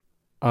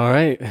All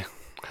right.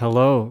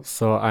 Hello.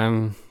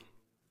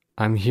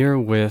 I'm here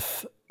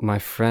with my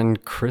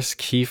friend Chris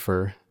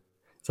Kiefer.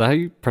 Is that how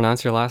you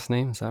pronounce your last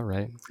name? Is that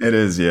right? It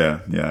is,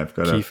 yeah, yeah.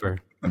 Kiefer.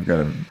 I've got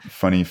a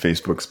funny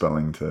Facebook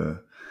spelling to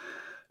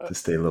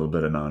stay a little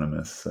bit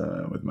anonymous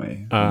with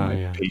my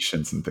Yeah.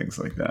 patients and things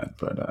like that.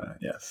 But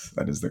yes,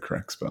 that is the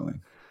correct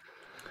spelling.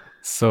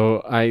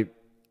 So I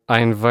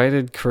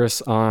invited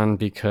Chris on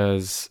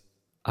because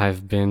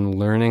I've been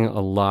learning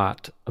a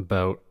lot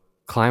about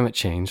climate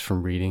change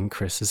from reading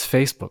Chris's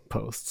Facebook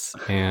posts.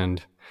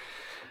 And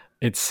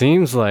it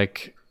seems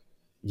like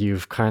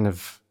you've kind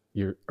of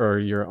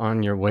you're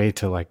on your way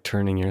to like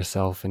turning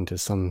yourself into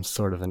some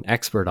sort of an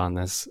expert on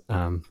this.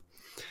 I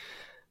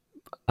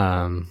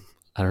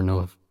don't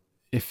know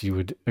if you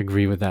would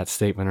agree with that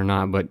statement or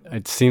not, but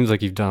it seems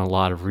like you've done a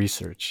lot of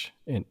research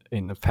in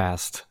the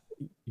past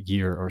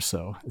year or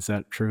so. Is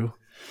that true?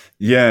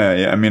 Yeah,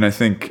 yeah. I mean, I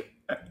think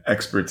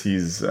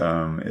expertise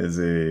is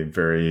a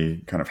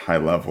very kind of high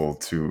level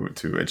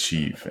to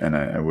achieve, and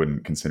I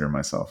wouldn't consider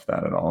myself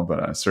that at all.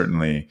 But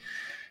certainly,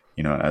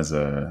 as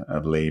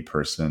a lay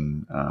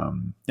person,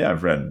 yeah,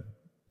 I've read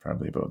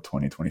probably about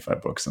 20,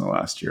 25 books in the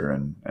last year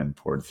and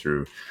poured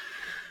through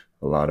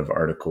a lot of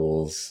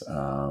articles.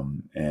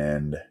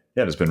 And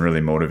yeah, it's been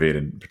really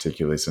motivated,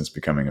 particularly since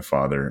becoming a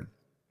father,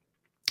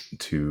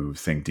 to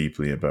think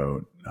deeply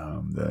about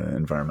the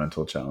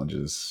environmental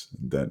challenges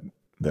that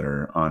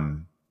are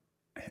on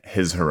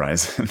his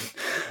horizon,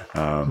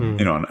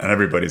 Mm. on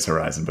everybody's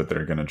horizon, but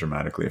they're going to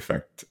dramatically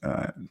affect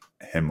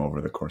him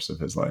over the course of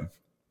his life.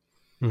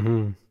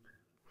 Hmm.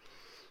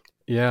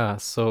 Yeah.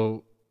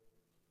 So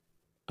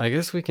I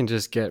guess we can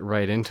just get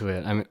right into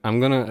it. I'm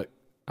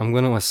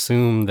gonna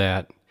assume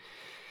that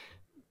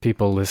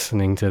people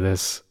listening to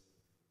this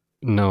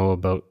know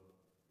about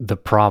the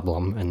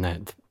problem and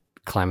that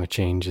climate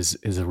change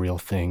is a real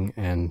thing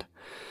and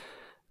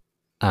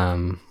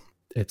um,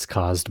 it's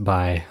caused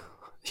by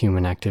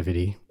human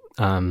activity.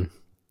 Um,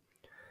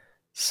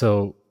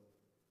 so,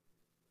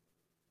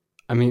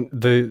 I mean,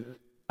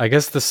 I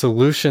guess the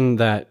solution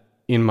that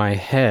in my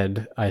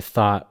head I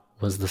thought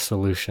was the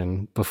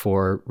solution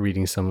before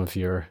reading some of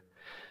your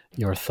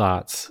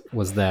thoughts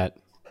was that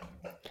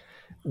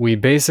we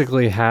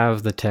basically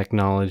have the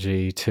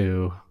technology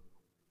to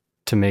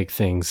make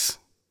things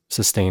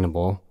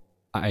sustainable,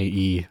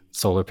 i.e.,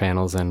 solar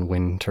panels and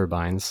wind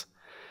turbines,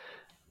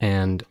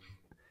 and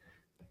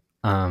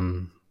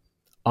um,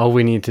 all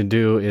we need to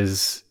do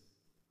is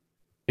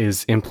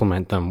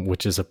implement them,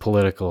 which is a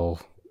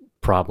political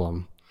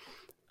problem.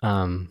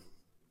 Um,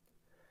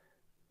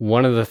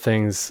 One of the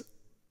things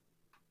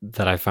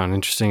that I found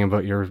interesting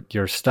about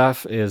your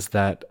stuff is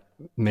that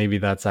maybe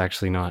that's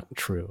actually not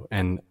true.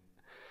 And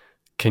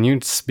can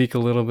you speak a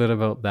little bit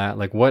about that?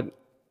 Like what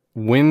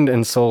wind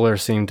and solar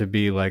seem to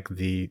be like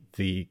the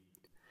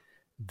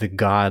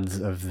gods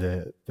of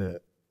the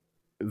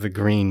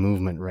green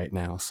movement right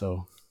now.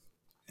 So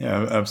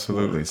Yeah,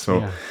 absolutely. So,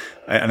 yeah.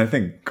 and I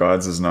think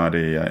gods is not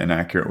an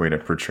accurate way to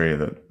portray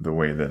the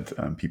way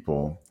that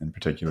people, and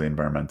particularly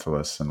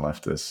environmentalists and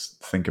leftists,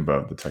 think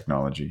about the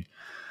technology.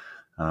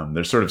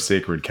 They're sort of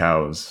sacred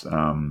cows.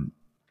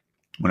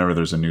 Whenever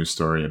there's a news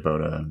story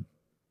about a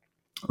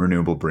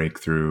renewable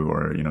breakthrough,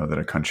 or that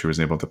a country was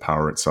able to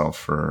power itself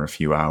for a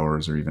few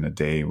hours or even a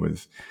day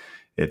with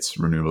its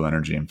renewable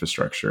energy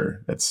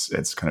infrastructure,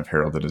 it's kind of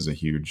heralded as a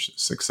huge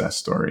success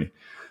story.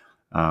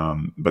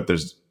 But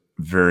there's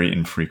very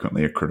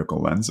infrequently a critical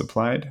lens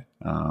applied,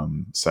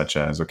 such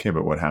as, okay,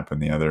 but what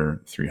happened the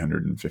other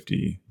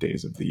 350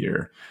 days of the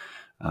year?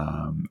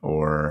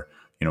 Or,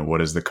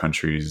 what is the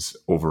country's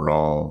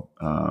overall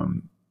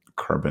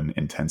carbon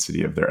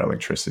intensity of their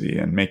electricity?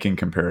 And making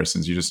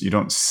comparisons, you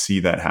don't see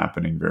that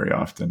happening very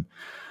often.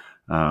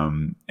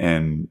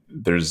 And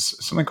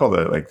there's something called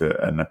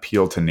an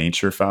appeal to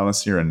nature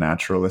fallacy, or a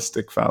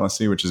naturalistic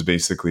fallacy, which is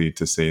basically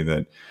to say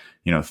that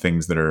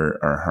things that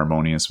are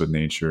harmonious with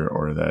nature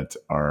or that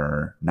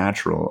are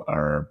natural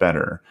are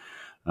better.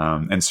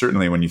 And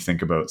certainly when you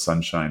think about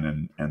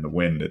sunshine and the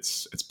wind,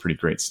 it's pretty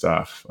great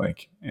stuff,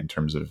 like in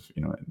terms of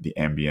the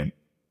ambient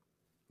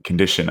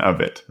condition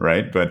of it,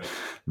 right? But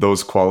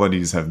those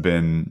qualities have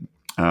been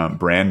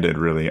branded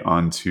really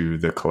onto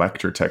the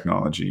collector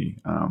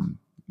technology,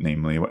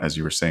 namely, as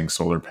you were saying,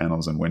 solar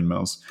panels and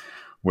windmills,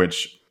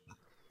 which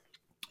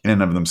in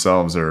and of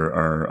themselves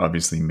are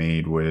obviously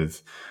made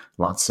with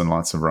lots and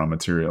lots of raw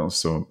materials.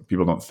 So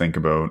people don't think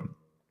about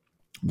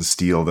the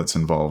steel that's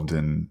involved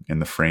in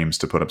the frames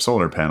to put up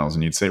solar panels,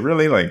 and you'd say,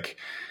 really, like,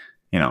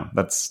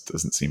 that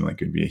doesn't seem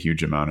like it'd be a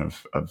huge amount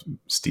of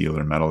steel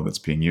or metal that's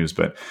being used.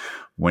 But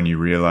when you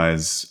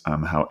realize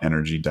how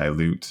energy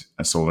dilute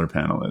a solar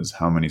panel is,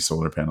 how many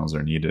solar panels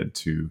are needed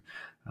to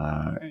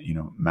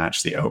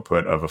match the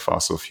output of a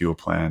fossil fuel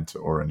plant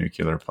or a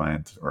nuclear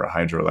plant or a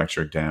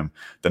hydroelectric dam,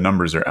 the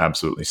numbers are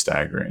absolutely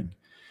staggering.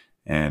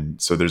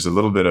 And so there's a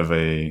little bit of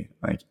a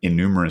like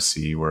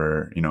innumeracy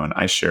where, and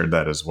I shared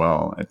that as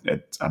well.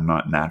 I'm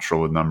not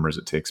natural with numbers.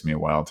 It takes me a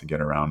while to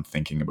get around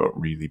thinking about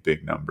really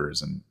big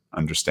numbers and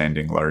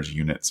understanding large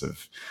units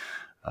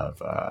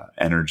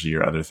energy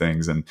or other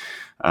things. And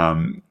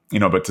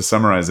but to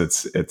summarize,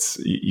 it's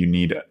you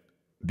need,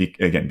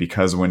 again,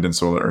 because wind and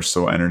solar are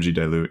so energy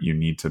dilute, you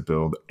need to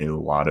build a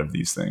lot of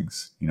these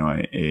things.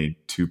 A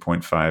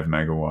 2.5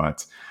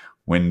 megawatt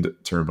wind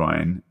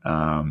turbine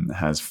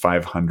has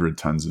 500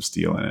 tons of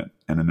steel in it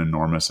and an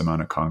enormous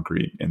amount of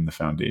concrete in the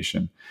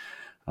foundation.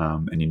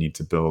 And you need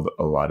to build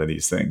a lot of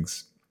these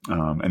things.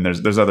 And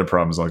there's other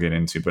problems I'll get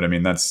into, but I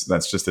mean that's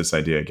just this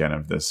idea again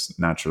of this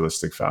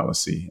naturalistic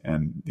fallacy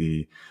and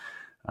the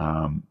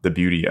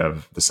beauty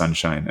of the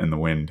sunshine and the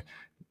wind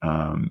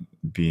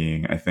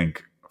being, I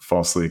think,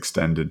 falsely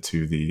extended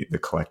to the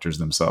collectors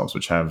themselves,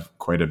 which have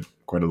quite a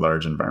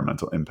large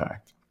environmental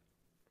impact.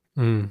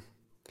 Mm.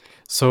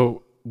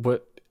 So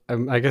what,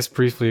 I guess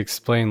briefly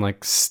explain,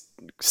 like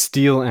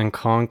steel and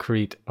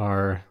concrete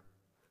are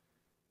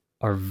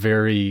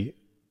very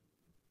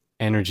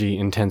energy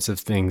intensive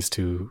things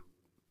to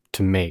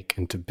make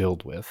and to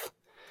build with.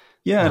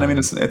 Yeah, and I mean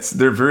it's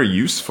they're very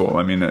useful.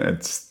 I mean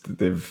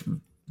they've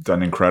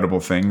done incredible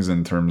things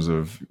in terms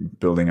of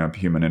building up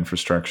human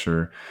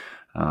infrastructure,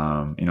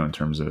 in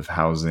terms of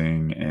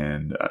housing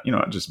and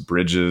just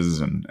bridges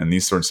and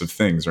these sorts of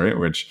things, right?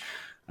 Which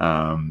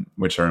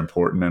are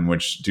important and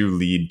which do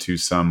lead to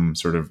some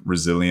sort of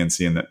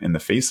resiliency in the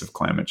face of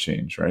climate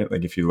change, right?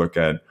 Like if you look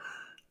at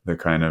the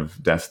kind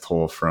of death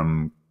toll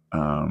from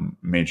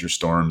major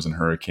storms and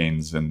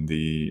hurricanes in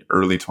the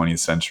early 20th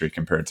century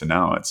compared to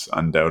now, it's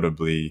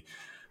undoubtedly,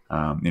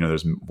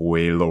 there's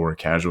way lower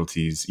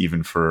casualties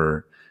even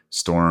for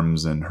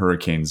storms and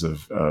hurricanes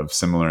of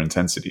similar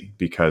intensity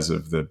because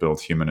of the built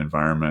human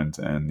environment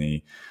and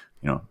the,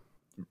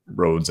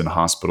 roads and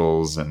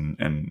hospitals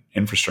and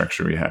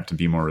infrastructure we have to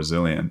be more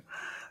resilient.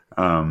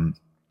 And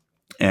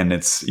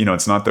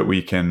it's not that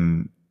we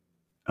can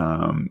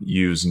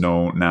use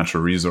no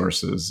natural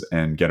resources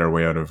and get our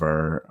way out of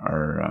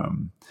our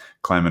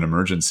climate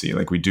emergency.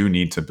 Like we do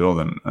need to build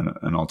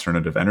an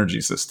alternative energy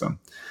system.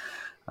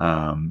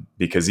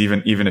 Because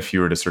even if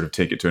you were to sort of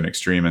take it to an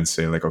extreme and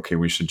say like, okay,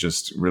 we should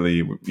just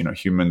really,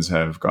 humans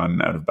have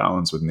gotten out of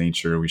balance with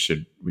nature. We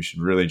should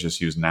really just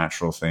use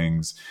natural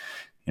things.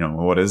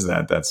 What is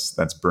that?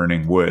 That's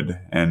burning wood.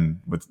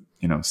 And with,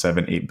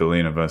 7-8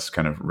 billion of us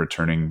kind of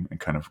returning and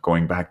kind of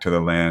going back to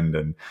the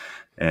land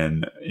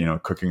and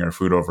cooking our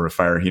food over a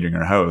fire, heating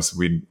our house,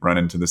 we'd run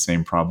into the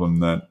same problem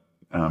that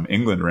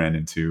England ran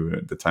into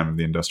at the time of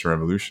the Industrial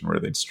Revolution, where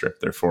they'd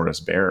stripped their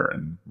forest bare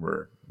and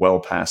were well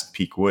past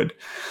peak wood.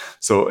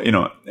 So,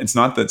 it's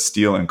not that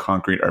steel and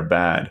concrete are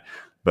bad,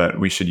 but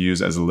we should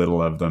use as little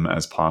of them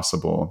as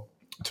possible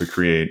to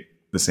create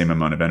the same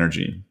amount of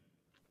energy.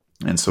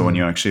 And so when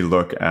you actually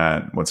look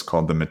at what's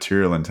called the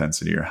material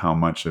intensity, or how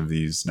much of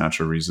these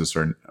natural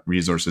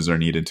resources are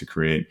needed to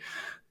create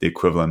the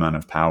equivalent amount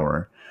of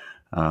power,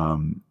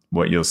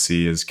 what you'll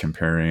see is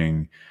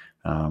comparing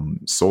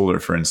solar,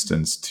 for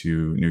instance,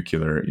 to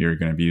nuclear, you're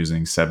going to be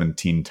using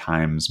 17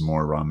 times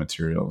more raw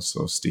materials.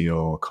 So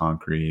steel,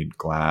 concrete,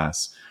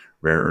 glass,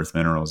 rare earth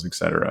minerals,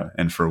 etc.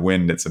 And for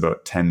wind, it's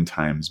about 10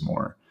 times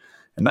more.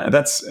 And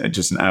that's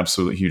just an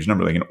absolute huge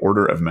number. Like an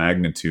order of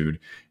magnitude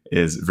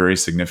is very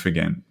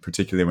significant,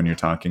 particularly when you're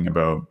talking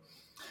about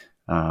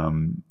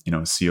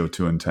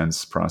CO2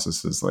 intense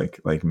processes like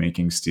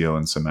making steel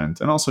and cement,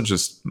 and also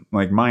just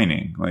like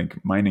mining.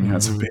 Like mining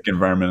has a big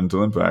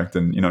environmental impact,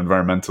 and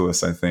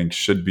environmentalists, I think,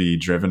 should be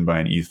driven by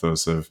an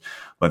ethos of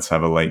let's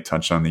have a light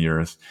touch on the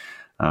earth,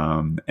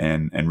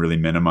 and really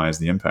minimize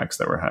the impacts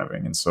that we're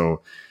having. And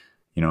so,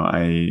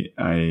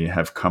 I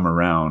have come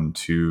around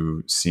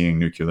to seeing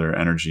nuclear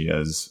energy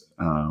as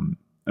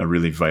a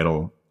really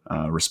vital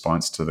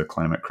response to the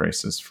climate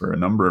crisis for a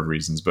number of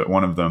reasons. But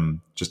one of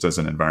them, just as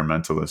an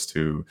environmentalist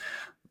who,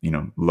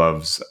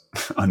 loves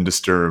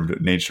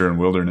undisturbed nature and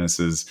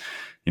wilderness, is,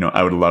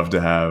 I would love to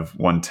have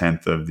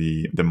 1/10 of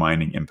the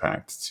mining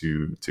impact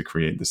to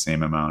create the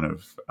same amount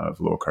of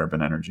low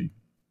carbon energy.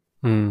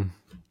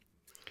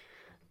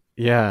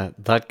 Yeah,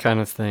 that kind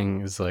of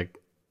thing is like,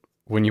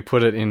 when you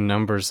put it in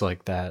numbers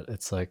like that,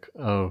 it's like,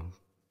 oh,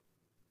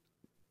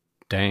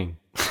 dang.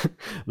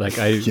 Like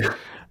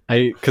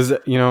because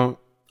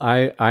I'm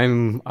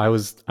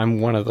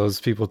one of those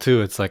people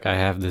too. It's like I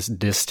have this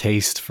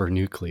distaste for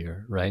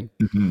nuclear, right?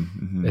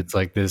 It's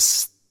like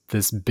this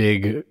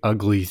big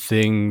ugly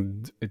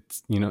thing.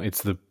 It's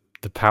it's the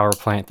power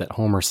plant that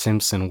Homer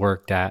Simpson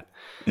worked at.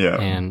 Yeah.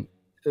 And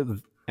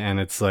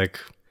it's like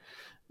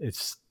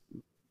it's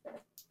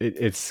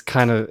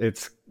kind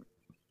of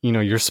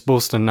you're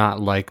supposed to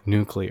not like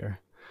nuclear.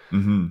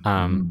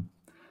 Yeah.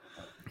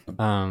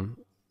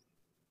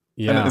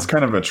 And it's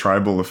kind of a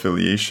tribal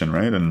affiliation,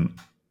 right? And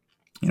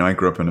I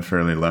grew up in a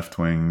fairly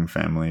left-wing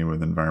family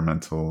with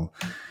environmental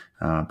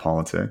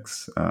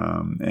politics,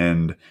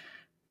 and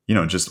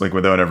just like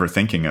without ever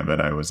thinking of it,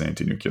 I was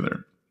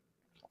anti-nuclear.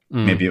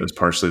 Maybe it was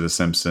partially The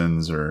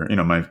Simpsons, or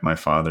my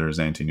father is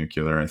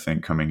anti-nuclear. I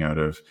think coming out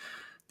of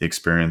the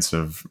experience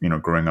of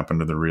growing up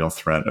under the real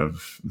threat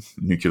of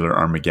nuclear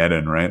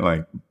Armageddon, right?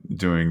 Like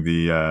doing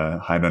the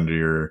hide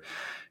under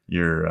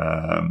your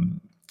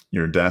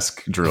your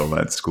desk drilled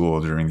at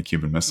school during the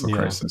Cuban Missile Yeah.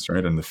 Crisis,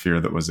 right? And the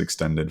fear that was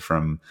extended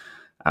from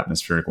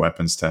atmospheric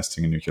weapons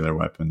testing and nuclear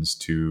weapons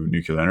to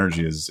nuclear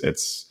energy is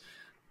it's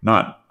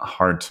not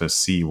hard to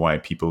see why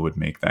people would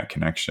make that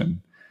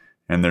connection.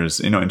 And there's,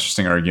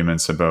 interesting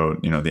arguments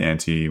about, the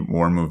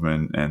anti-war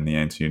movement and the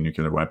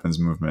anti-nuclear weapons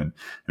movement.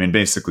 I mean,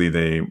 basically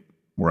they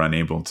were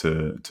unable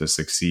to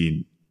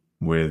succeed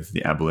with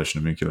the abolition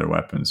of nuclear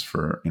weapons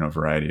for, a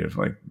variety of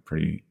like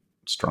pretty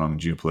strong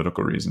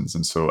geopolitical reasons.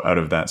 And so out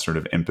of that sort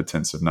of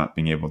impotence of not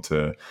being able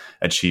to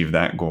achieve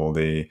that goal,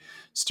 they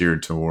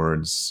steered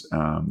towards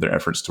their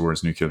efforts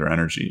towards nuclear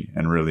energy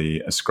and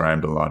really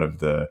ascribed a lot of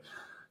the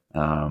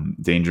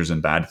dangers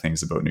and bad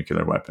things about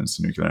nuclear weapons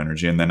to nuclear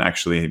energy. And then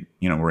actually,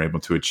 we're able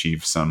to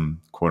achieve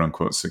some quote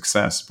unquote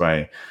success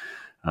by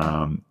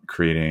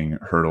creating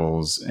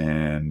hurdles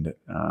and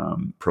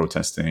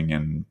protesting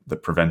and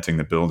preventing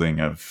the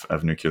building of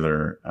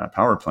nuclear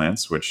power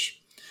plants, which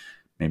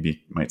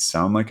maybe might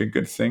sound like a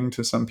good thing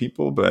to some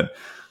people, but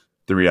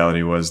the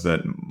reality was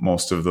that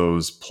most of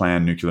those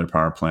planned nuclear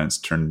power plants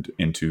turned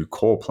into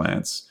coal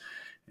plants.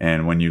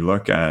 And when you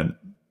look at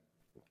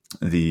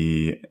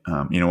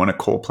when a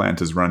coal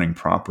plant is running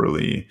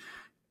properly,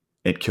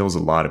 it kills a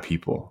lot of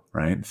people,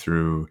 right?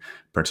 Through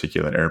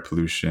particulate air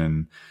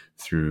pollution,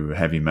 through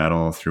heavy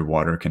metal, through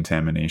water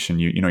contamination.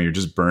 You're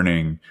just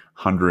burning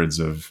hundreds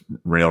of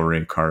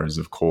railway cars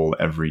of coal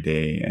every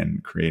day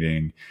and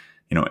creating,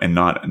 and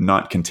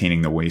not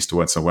containing the waste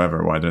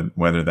whatsoever,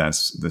 whether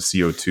that's the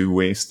CO2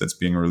 waste that's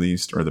being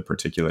released or the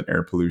particulate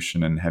air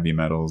pollution and heavy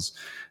metals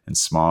and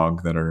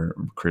smog that are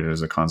created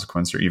as a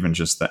consequence, or even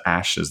just the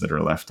ashes that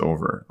are left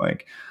over,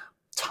 like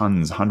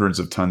hundreds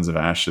of tons of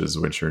ashes,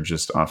 which are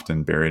just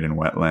often buried in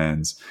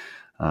wetlands,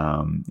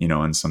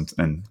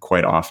 and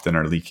quite often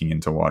are leaking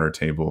into water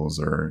tables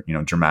or,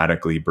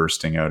 dramatically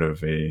bursting out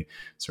of a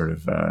sort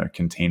of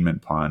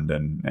containment pond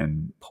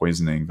and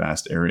poisoning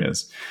vast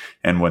areas.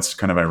 And what's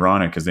kind of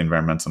ironic is the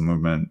environmental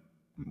movement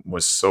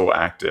was so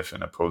active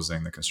in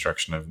opposing the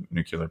construction of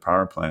nuclear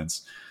power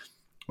plants,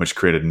 which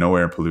created no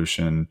air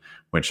pollution,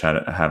 which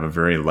have a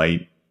very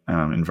light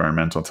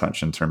environmental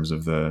touch in terms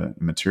of the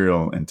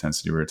material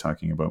intensity we were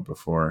talking about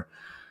before.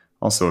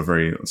 Also a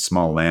very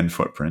small land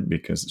footprint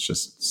because it's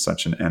just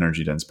such an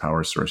energy dense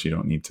power source. You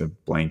don't need to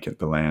blanket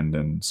the land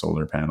and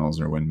solar panels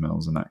or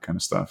windmills and that kind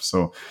of stuff.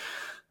 So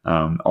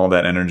all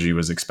that energy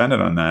was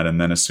expended on that.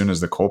 And then as soon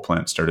as the coal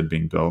plant started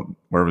being built,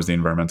 where was the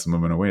environmental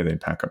movement away? They'd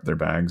pack up their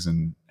bags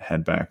and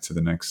head back to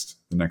the next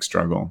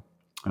struggle.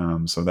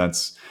 So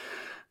that's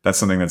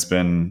something that's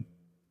been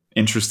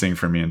interesting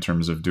for me in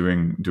terms of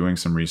doing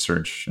some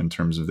research in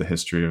terms of the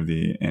history of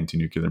the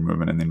anti-nuclear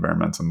movement and the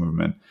environmental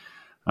movement.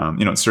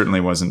 It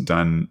certainly wasn't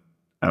done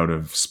out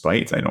of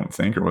spite, I don't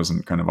think, or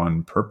wasn't kind of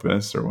on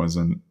purpose, or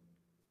wasn't.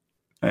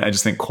 I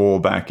just think coal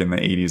back in the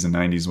 80s and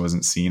 90s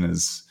wasn't seen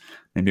as,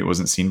 maybe it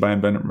wasn't seen by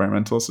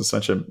environmentalists as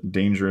such a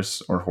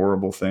dangerous or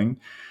horrible thing,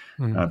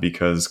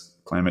 because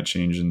climate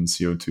change and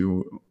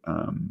CO2,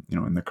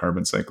 and the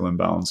carbon cycle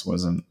imbalance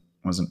wasn't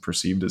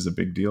perceived as a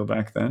big deal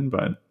back then.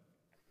 But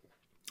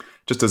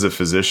just as a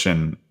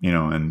physician,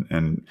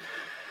 and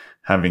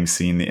having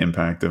seen the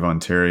impact of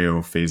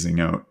Ontario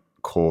phasing out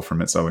coal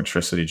from its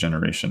electricity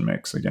generation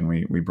mix. Again,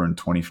 we burned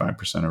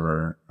 25% of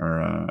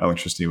our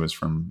electricity was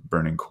from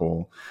burning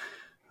coal.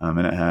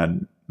 And it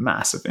had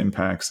massive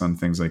impacts on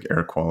things like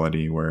air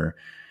quality, where,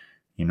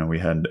 we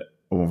had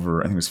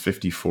over, I think it was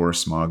 54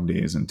 smog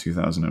days in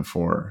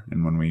 2004.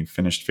 And when we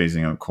finished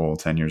phasing out coal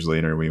 10 years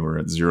later, we were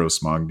at 0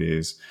 smog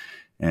days.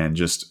 And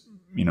just,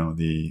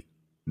 the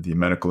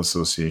medical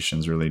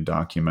associations really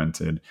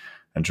documented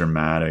a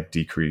dramatic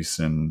decrease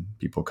in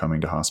people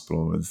coming to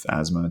hospital with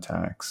asthma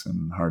attacks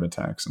and heart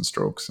attacks and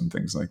strokes and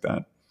things like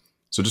that.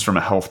 So just from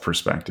a health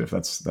perspective,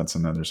 that's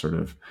another sort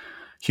of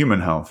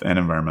human health and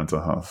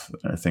environmental health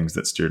are things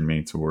that steered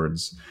me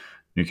towards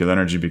nuclear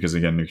energy, because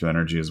again, nuclear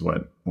energy is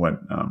what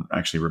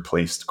actually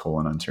replaced coal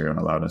in Ontario and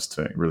allowed us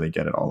to really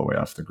get it all the way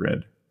off the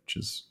grid, which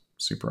is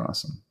super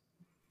awesome.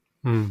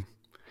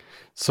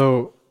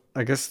 So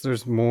I guess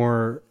there's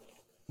more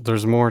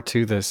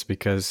to this,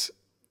 because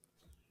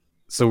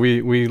so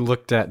we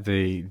looked at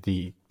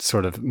the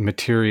sort of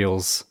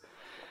materials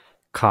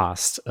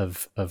cost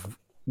of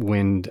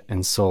wind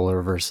and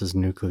solar versus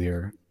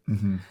nuclear,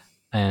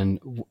 and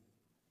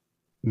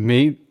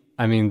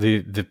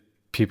the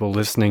people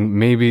listening,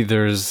 maybe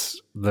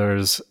there's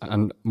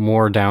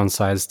more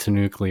downsides to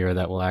nuclear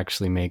that will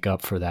actually make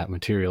up for that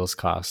materials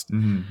cost.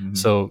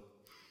 So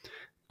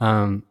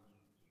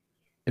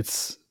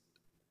it's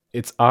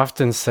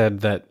often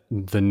said that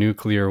the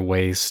nuclear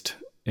waste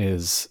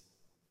is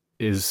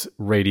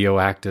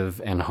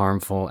radioactive and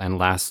harmful and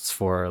lasts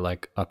for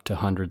like up to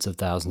hundreds of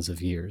thousands of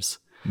years.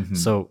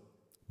 So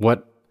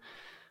what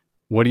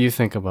do you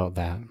think about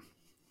that?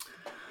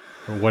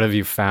 Or what have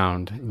you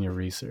found in your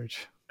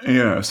research?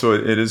 Yeah, so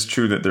it is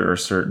true that there are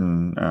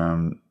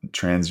certain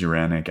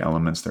transuranic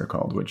elements, they're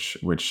called,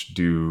 which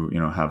do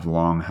have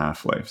long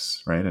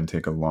half-lives, right, and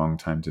take a long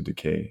time to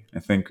decay. I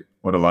think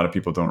what a lot of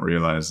people don't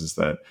realize is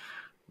that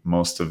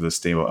most of the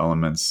stable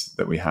elements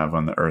that we have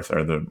on the Earth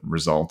are the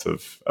result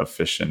of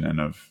fission and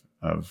of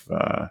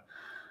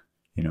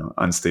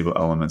unstable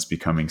elements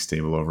becoming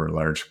stable over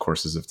large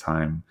courses of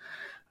time.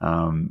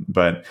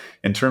 But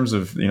in terms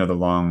of the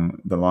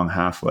long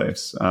half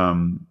lives,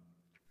 when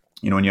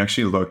you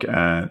actually look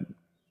at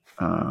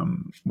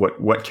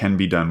what can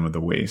be done with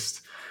the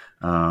waste,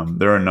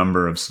 there are a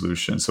number of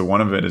solutions. So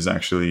one of it is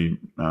actually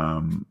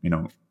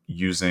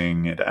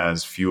using it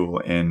as fuel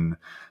in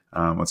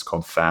what's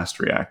called fast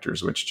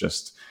reactors, which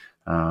just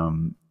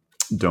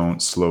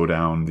don't slow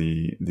down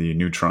the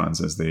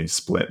neutrons as they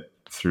split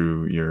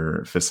through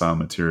your fissile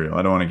material.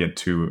 I don't want to get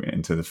too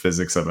into the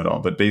physics of it all,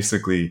 but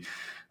basically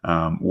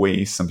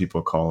waste, some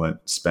people call it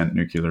spent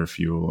nuclear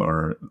fuel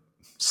or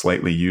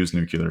slightly used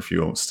nuclear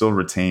fuel, still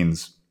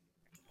retains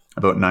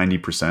about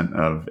 90%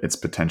 of its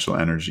potential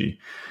energy.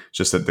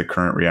 Just that the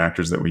current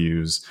reactors that we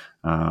use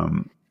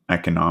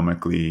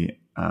economically,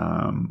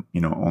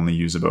 only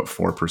use about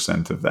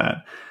 4% of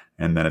that.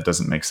 And then it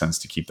doesn't make sense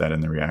to keep that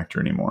in the reactor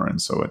anymore. And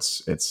so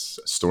it's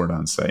stored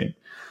on site.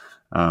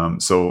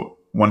 So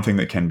one thing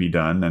that can be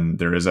done, and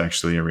there is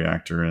actually a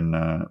reactor in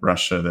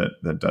Russia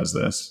that does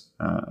this.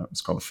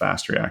 It's called a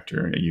fast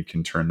reactor. You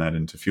can turn that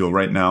into fuel.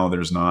 Right now,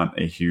 there's not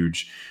a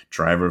huge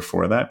driver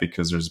for that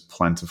because there's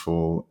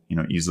plentiful,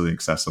 easily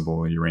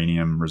accessible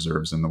uranium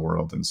reserves in the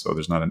world. And so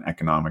there's not an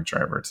economic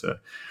driver to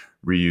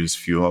reuse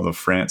fuel, although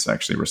France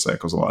actually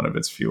recycles a lot of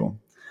its fuel.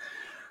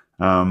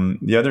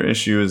 The other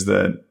issue is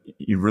that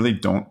you really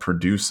don't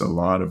produce a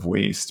lot of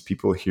waste.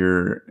 People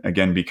here,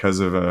 again, because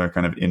of a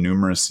kind of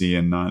innumeracy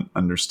and not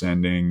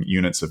understanding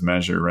units of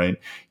measure, right?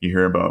 You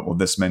hear about, well,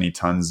 this many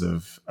tons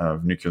of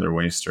nuclear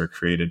waste are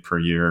created per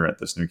year at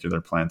this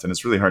nuclear plant. And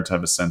it's really hard to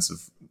have a sense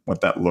of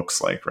what that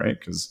looks like, right?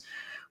 Because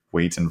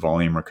weight and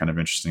volume are kind of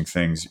interesting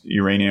things.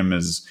 Uranium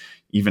is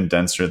even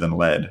denser than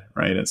lead,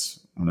 right? It's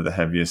one of the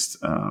heaviest,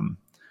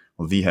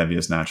 the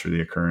heaviest naturally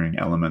occurring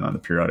element on the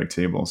periodic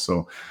table.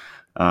 So,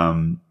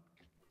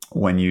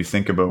 when you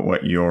think about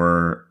what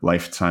your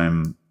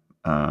lifetime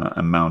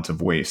amount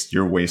of waste,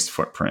 your waste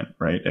footprint,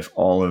 right? If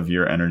all of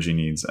your energy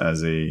needs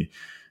as a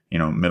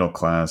middle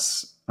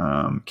class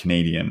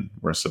Canadian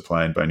were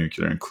supplied by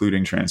nuclear,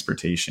 including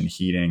transportation,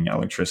 heating,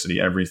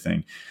 electricity,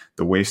 everything,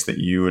 the waste that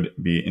you would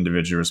be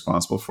individually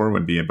responsible for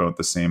would be about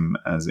the same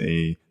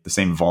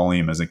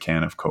volume as a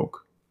can of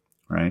Coke,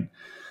 right?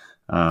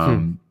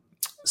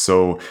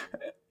 So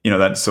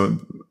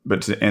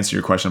but to answer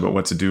your question about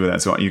what to do with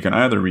that, so you can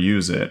either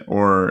reuse it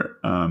or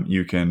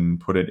you can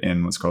put it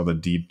in what's called a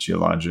deep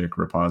geologic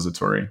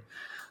repository.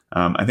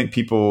 I think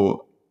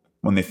people,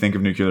 when they think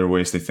of nuclear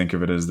waste, they think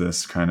of it as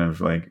this kind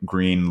of like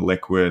green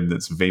liquid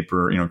that's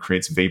vapor,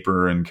 creates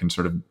vapor and can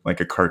sort of like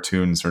a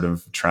cartoon sort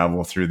of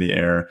travel through the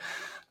air.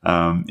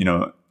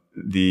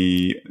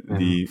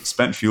 The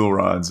spent fuel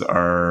rods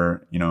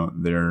are,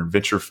 they're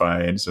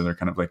vitrified. So they're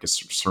kind of like a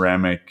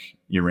ceramic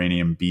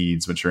uranium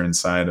beads, which are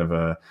inside of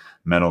a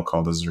metal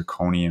called a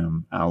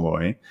zirconium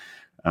alloy.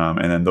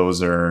 And then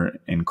those are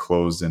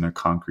enclosed in a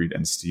concrete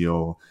and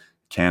steel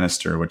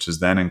canister, which is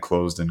then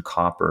enclosed in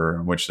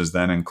copper, which is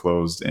then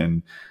enclosed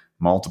in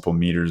multiple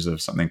meters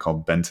of something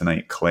called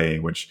bentonite clay,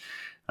 which,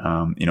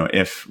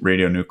 if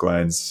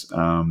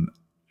radionuclides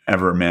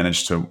ever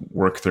manage to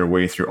work their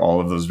way through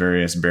all of those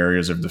various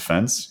barriers of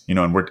defense,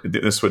 and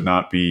this would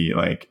not be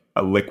like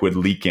a liquid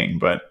leaking,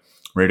 but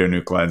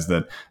radionuclides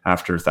that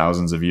after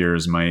thousands of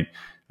years might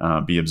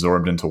be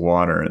absorbed into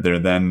water. They're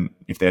then,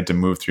 if they had to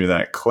move through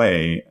that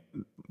clay,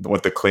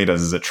 what the clay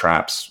does is it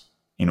traps,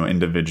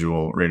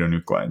 individual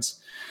radionuclides.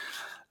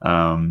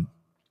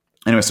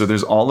 Anyway, so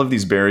there's all of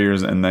these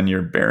barriers, and then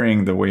you're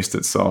burying the waste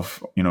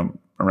itself,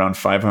 around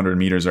 500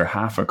 meters or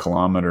half a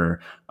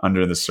kilometer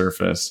under the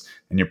surface,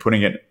 and you're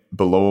putting it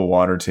below a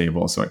water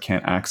table so it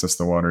can't access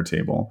the water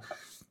table.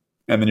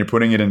 And then you're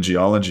putting it in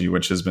geology,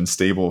 which has been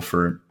stable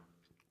for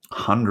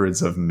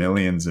hundreds of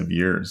millions of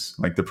years.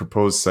 Like the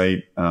proposed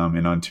site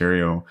in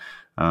Ontario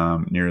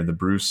near the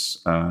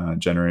Bruce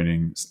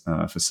generating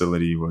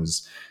facility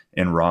was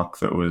in rock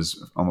that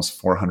was almost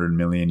 400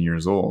 million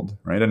years old,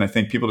 right? And I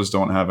think people just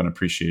don't have an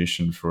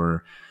appreciation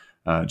for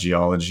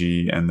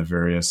geology and the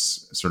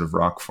various sort of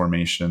rock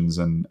formations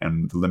and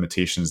the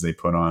limitations they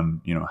put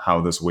on,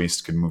 how this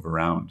waste could move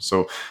around.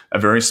 So a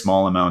very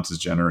small amount is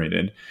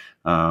generated.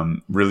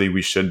 Really,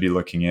 we should be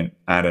looking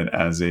at it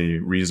as a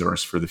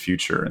resource for the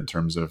future in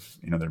terms of,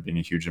 there being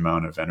a huge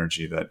amount of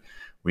energy that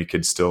we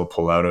could still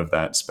pull out of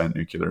that spent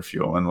nuclear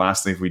fuel. And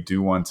lastly, if we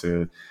do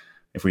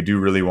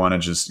really want to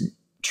just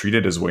treat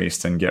it as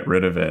waste and get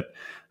rid of it,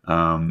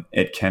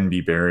 it can be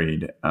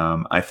buried,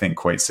 I think,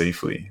 quite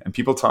safely. And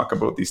people talk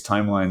about these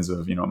timelines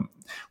of,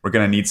 we're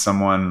going to need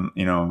someone,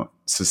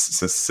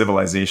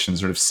 civilization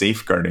sort of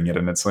safeguarding it.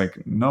 And it's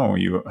like, no,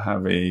 you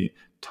have a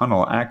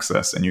tunnel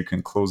access and you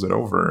can close it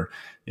over.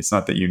 It's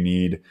not that you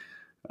need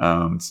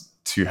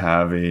to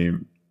have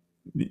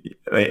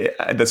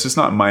that's just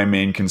not my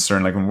main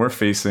concern. Like when we're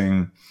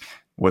facing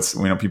what's,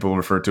 people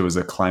refer to as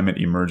a climate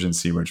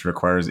emergency, which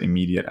requires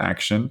immediate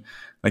action.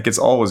 Like it's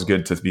always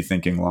good to be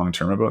thinking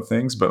long-term about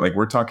things, but like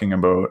we're talking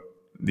about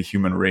the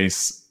human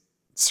race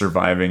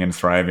surviving and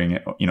thriving,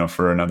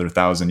 for another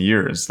 1,000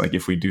 years. Like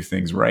if we do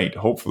things right,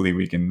 hopefully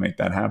we can make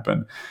that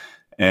happen.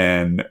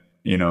 And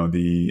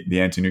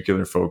the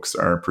anti-nuclear folks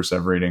are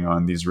perseverating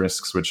on these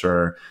risks, which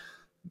are,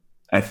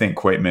 I think,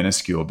 quite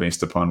minuscule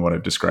based upon what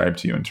I've described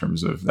to you in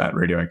terms of that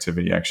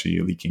radioactivity actually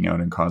leaking out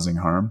and causing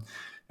harm,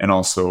 and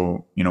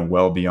also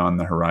well beyond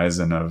the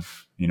horizon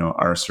of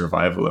our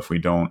survival if we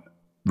don't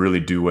really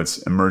do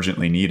what's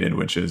emergently needed,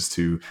 which is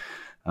to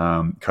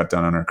cut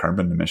down on our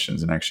carbon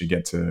emissions and actually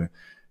get to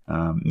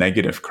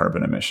negative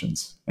carbon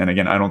emissions. And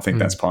again, I don't think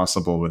that's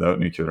possible without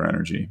nuclear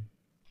energy.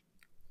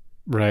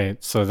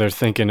 Right. So they're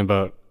thinking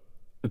about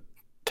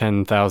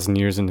 10,000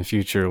 years in the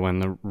future when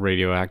the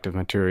radioactive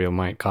material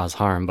might cause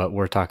harm, but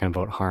we're talking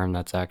about harm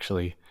that's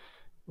actually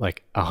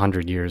like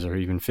 100 years or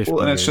even 50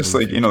 Well, and it's years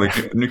just in the like,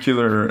 future.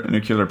 like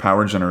nuclear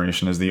power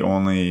generation is the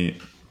only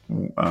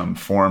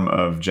form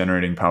of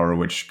generating power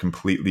which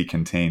completely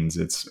contains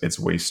its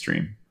waste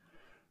stream,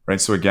 right?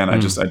 So again, I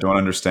don't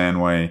understand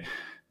why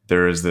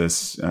there is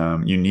this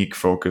unique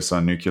focus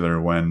on nuclear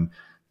when,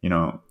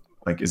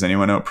 like, is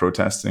anyone out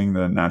protesting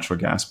the natural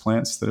gas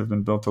plants that have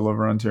been built all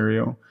over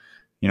Ontario?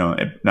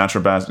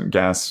 Natural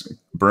gas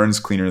burns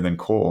cleaner than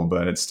coal,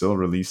 but it's still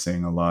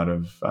releasing a lot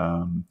of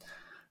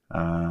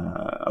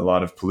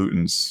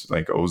pollutants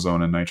like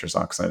ozone and nitrous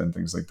oxide and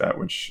things like that,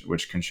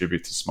 which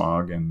contribute to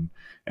smog and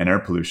air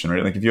pollution,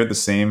 right? Like if you had the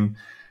same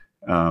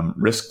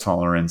risk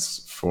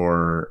tolerance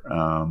for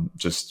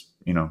just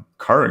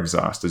car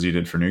exhaust as you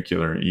did for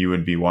nuclear, you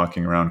would be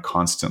walking around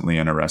constantly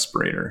in a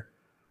respirator,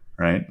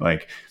 right?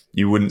 Like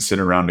you wouldn't sit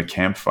around a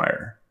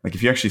campfire. Like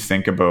if you actually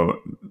think about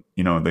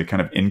the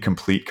kind of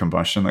incomplete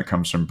combustion that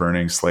comes from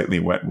burning slightly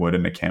wet wood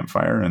in a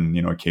campfire, and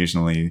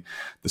occasionally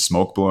the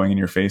smoke blowing in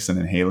your face and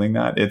inhaling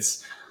that,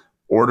 it's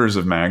orders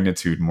of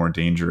magnitude more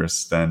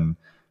dangerous than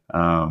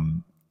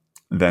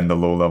the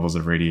low levels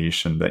of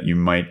radiation that you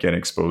might get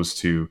exposed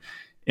to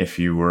if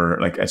you were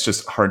like. It's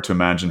just hard to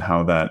imagine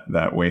how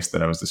that waste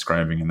that I was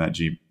describing in that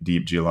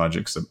deep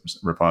geologic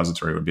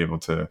repository would be able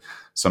to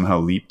somehow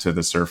leap to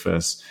the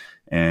surface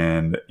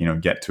and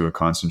get to a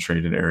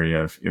concentrated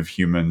area of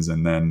humans,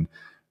 and then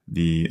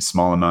the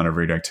small amount of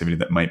radioactivity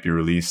that might be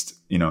released,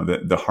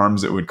 the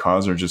harms it would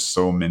cause are just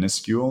so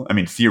minuscule. I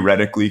mean,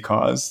 theoretically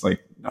cause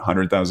like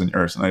 100,000, or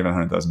not even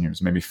 100,000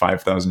 years, maybe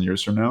 5,000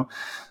 years from now.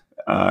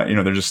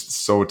 They're just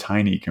so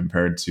tiny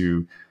compared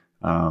to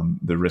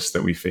the risks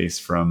that we face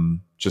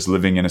from just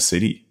living in a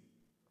city,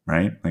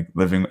 right? Like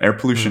air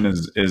pollution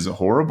is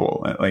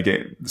horrible. Like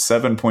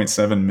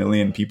 7.7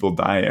 million people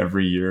die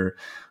every year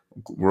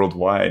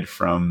worldwide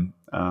from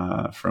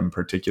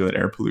particulate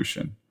air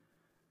pollution,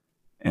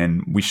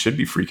 and we should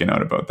be freaking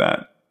out about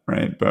that,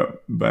 right?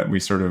 But we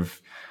sort of,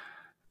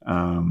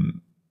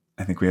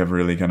 I think we have a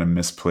really kind of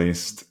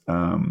misplaced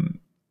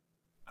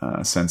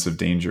sense of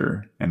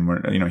danger, and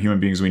we're human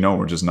beings. We know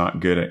we're just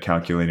not good at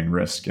calculating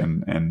risk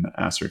and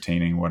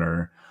ascertaining what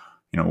our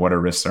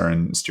risks are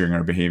and steering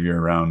our behavior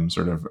around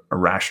sort of a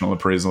rational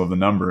appraisal of the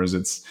numbers.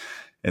 It's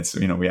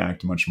we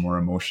act much more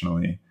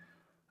emotionally.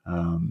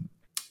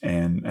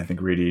 And I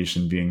think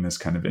radiation being this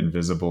kind of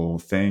invisible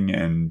thing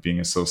and being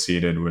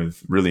associated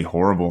with really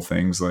horrible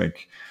things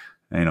like,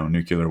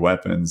 nuclear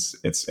weapons,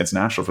 it's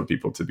natural for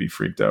people to be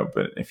freaked out.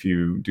 But if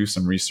you do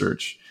some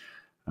research,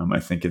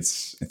 I think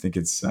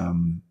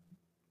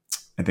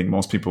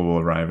most people will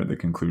arrive at the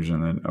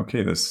conclusion that,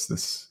 okay,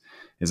 this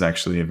is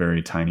actually a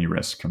very tiny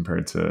risk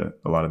compared to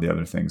a lot of the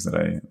other things that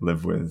I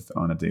live with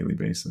on a daily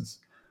basis.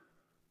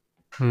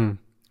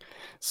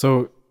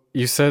 So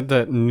you said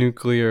that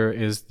nuclear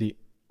is the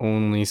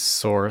only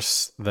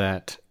source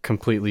that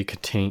completely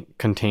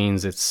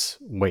contains its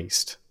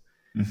waste.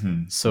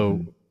 Mm-hmm.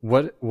 So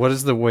what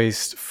is the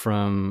waste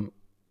from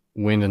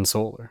wind and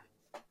solar?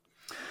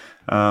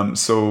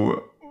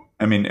 So,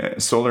 I mean,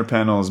 solar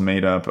panels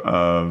made up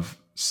of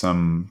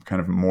some kind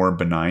of more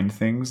benign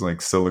things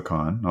like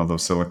silicon, although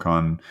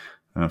silicon,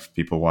 I don't know if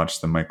people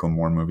watch the Michael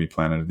Moore movie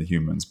Planet of the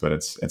Humans, but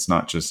it's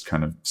not just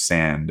kind of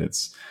sand.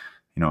 It's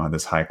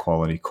this high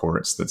quality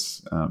quartz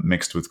that's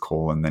mixed with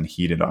coal and then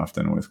heated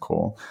often with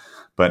coal.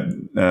 But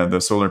the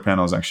solar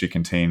panels actually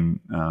contain,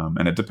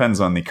 and it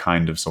depends on the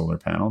kind of solar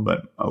panel,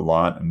 but a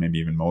lot, and maybe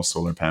even most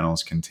solar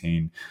panels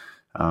contain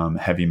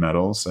heavy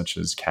metals such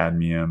as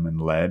cadmium and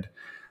lead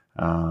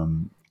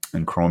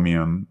and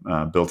chromium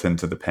built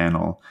into the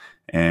panel.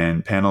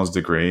 And panels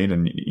degrade,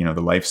 and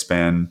the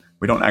lifespan.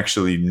 We don't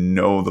actually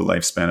know the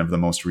lifespan of the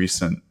most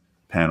recent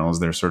panels.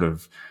 They're sort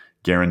of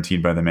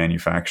guaranteed by the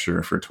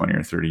manufacturer for 20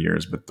 or 30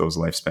 years, but those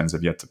lifespans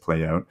have yet to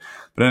play out.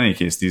 But in any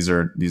case, these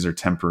are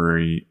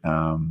temporary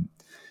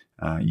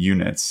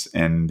units,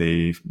 and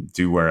they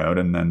do wear out,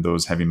 and then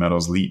those heavy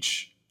metals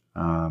leach.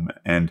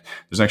 And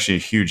there's actually a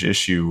huge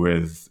issue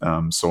with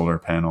solar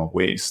panel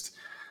waste.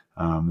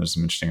 There's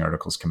some interesting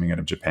articles coming out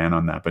of Japan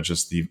on that, but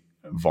just the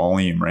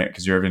volume, right?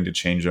 Because you're having to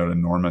change out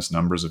enormous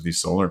numbers of these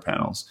solar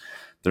panels.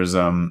 There's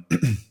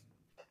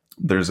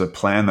there's a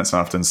plan that's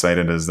often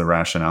cited as the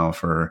rationale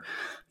for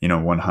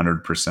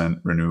 100%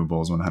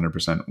 renewables,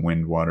 100%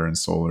 wind, water, and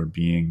solar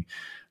being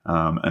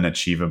an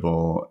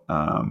achievable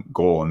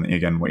goal. And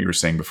again, what you were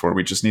saying before,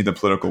 we just need the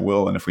political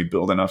will. And if we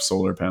build enough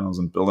solar panels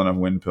and build enough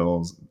wind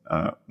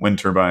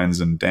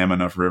turbines, and dam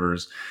enough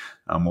rivers,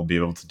 we'll be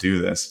able to do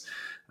this.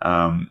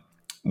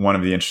 One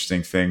of the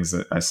interesting things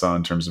that I saw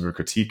in terms of a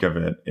critique of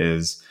it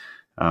is,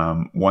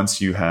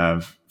 once you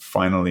have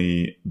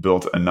finally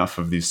built enough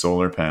of these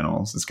solar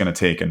panels, it's going to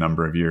take a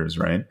number of years,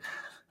 right?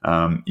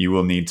 You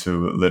will need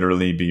to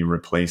literally be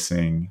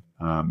replacing,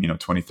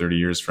 20, 30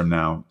 years from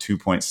now,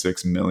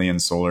 2.6 million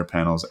solar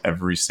panels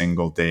every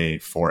single day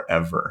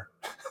forever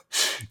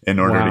in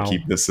order to Wow.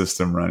 keep the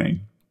system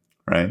running,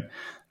 right?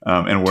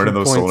 And where do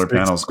those solar 2.6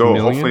 panels per go?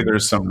 Hopefully million?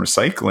 there's some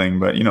recycling,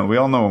 but we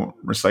all know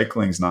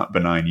recycling is not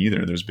benign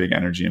either. There's big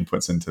energy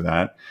inputs into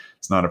that.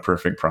 It's not a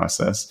perfect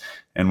process.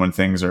 And when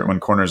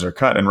corners are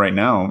cut, and right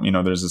now,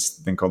 there's this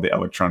thing called the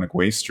electronic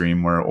waste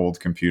stream, where old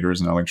computers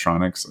and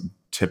electronics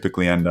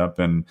typically end up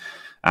in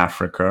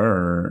Africa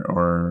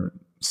or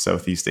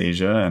Southeast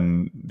Asia,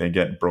 and they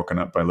get broken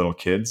up by little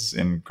kids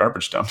in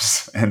garbage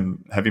dumps,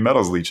 and heavy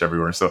metals leach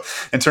everywhere. So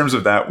in terms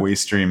of that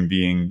waste stream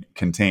being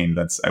contained,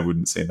 I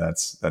wouldn't say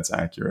that's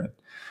accurate.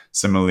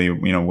 Similarly,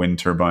 wind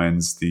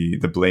turbines, the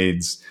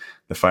blades,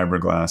 the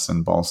fiberglass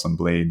and balsam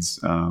blades,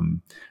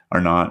 are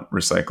not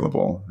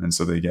recyclable, and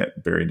so they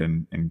get buried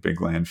in big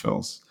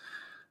landfills.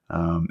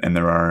 And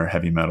there are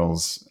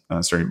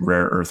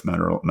rare earth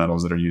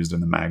metals that are used in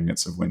the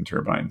magnets of wind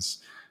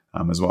turbines,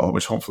 as well,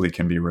 which hopefully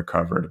can be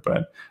recovered.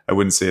 But I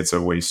wouldn't say it's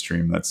a waste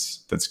stream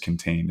that's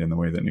contained in the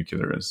way that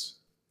nuclear is.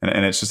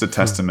 And it's just a Hmm.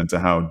 testament to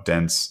how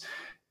dense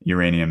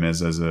uranium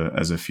is as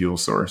a fuel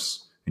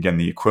source. Again,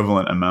 the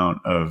equivalent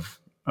amount of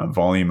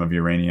volume of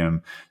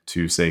uranium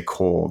to, say,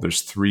 coal,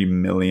 there's 3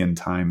 million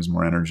times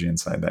more energy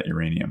inside that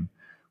uranium,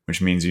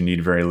 which means you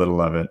need very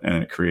little of it,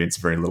 and it creates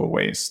very little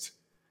waste.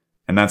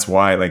 And that's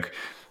why,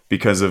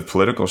 because of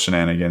political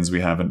shenanigans, we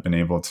haven't been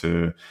able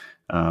to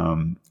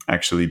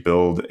actually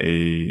build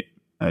a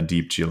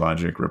deep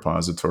geologic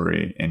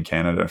repository in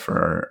Canada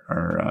for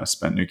our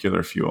spent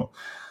nuclear fuel.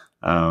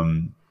 But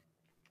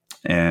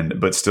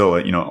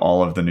still,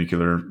 all of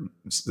the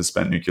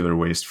spent nuclear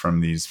waste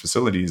from these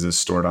facilities is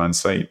stored on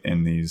site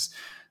in these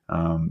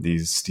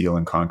steel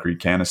and concrete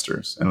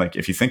canisters. And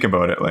if you think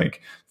about it,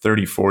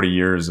 30, 40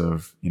 years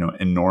of,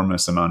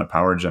 enormous amount of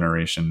power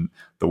generation,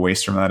 the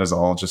waste from that is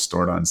all just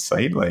stored on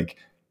site.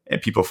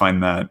 People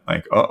find that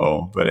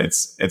but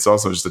it's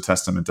also just a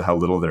testament to how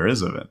little there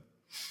is of it.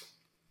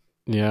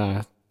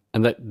 Yeah.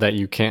 And that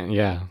you can't,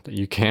 yeah, that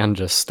you can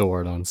just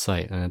store it on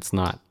site, and it's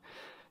not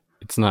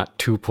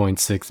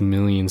 2.6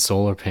 million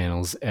solar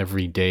panels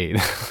every day.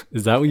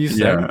 Is that what you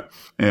said?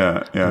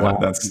 Yeah, yeah. Wow.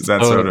 That's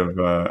out So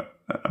of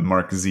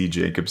Mark Z.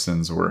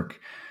 Jacobson's work,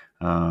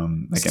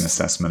 like an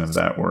assessment of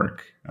that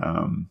work.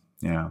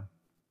 Yeah.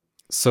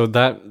 so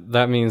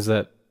that means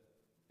that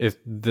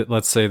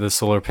let's say the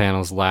solar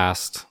panels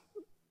last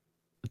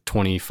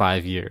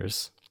 25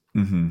 years,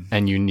 Hmm.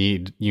 and you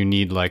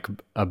need like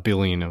a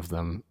billion of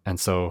them, and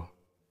so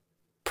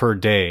per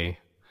day,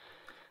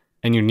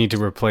 and you need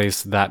to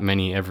replace that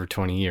many every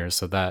 20 years,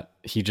 so that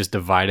he just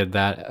divided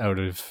that out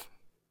of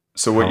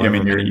So what I however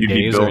mean, many you'd be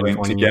days are in building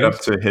to 20 get up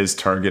years. to his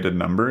targeted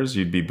numbers.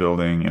 You'd be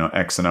building,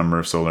 X number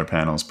of solar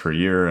panels per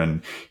year,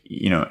 and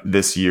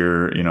this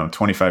year,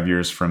 25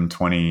 years from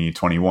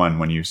 2021,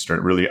 when you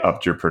start really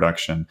upped your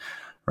production,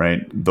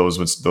 right?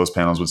 Those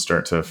panels would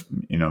start to,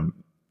 you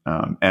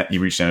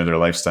reach the end of their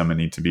lifetime and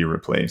need to be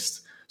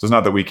replaced. So it's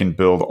not that we can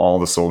build all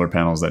the solar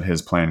panels that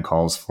his plan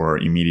calls for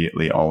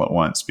immediately all at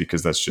once,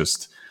 because that's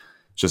just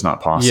not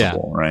Yeah,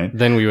 possible, right?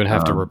 then we would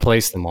have to Um,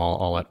 replace them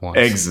all at once.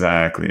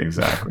 exactly.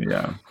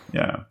 Yeah,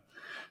 yeah.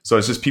 So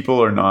it's just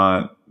people are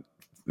not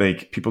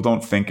people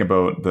don't think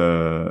about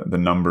the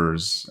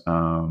numbers,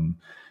 and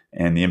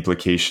the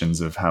implications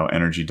of how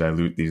energy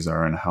dilute these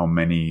are, and how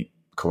many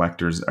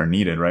collectors are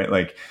needed, right?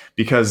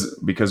 Because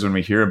when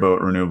we hear about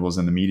renewables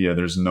in the media,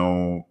 there's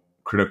no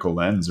critical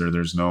lens, or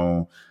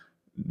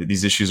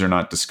these issues are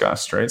not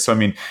discussed, right? So I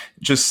mean,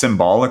 just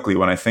symbolically,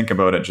 when I think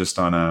about it, just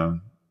on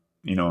a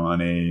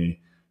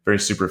very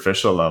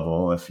superficial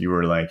level, if you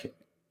were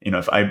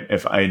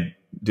if I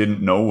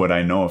didn't know what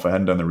I know, if I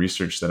hadn't done the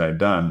research that I've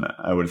done,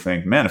 I would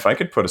think, man, if I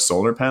could put a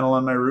solar panel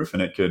on my roof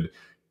and it could,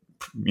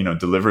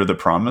 deliver the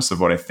promise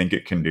of what I think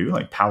it can do,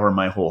 like power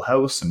my whole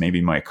house and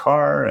maybe my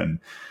car, and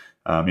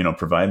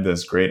provide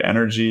this great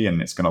energy,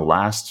 and it's going to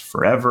last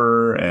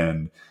forever,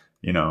 and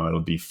it'll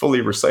be fully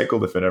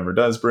recycled if it ever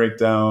does break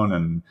down,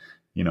 and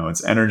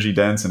it's energy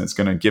dense, and it's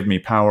going to give me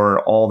power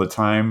all the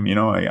time.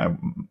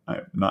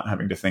 I'm not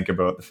having to think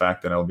about the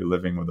fact that I'll be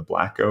living with a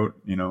blackout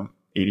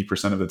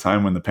 80% of the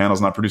time when the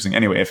panel's not producing.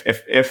 Anyway,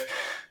 if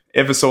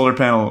a solar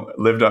panel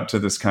lived up to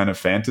this kind of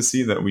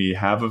fantasy that we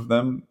have of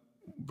them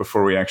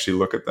before we actually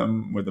look at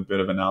them with a bit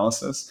of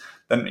analysis,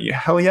 then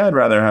hell yeah, I'd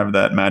rather have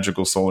that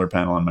magical solar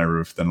panel on my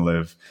roof than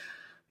live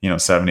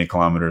 70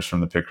 kilometers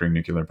from the Pickering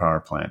nuclear power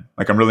plant.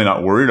 I'm really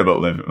not worried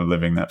about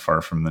living that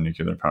far from the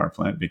nuclear power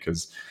plant,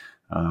 because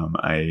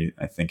I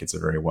think it's a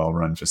very well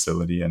run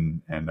facility,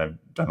 and I've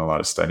done a lot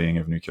of studying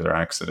of nuclear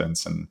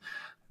accidents, and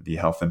the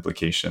health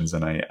implications,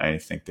 and I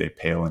think they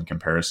pale in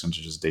comparison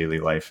to just daily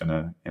life in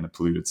a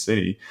polluted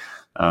city.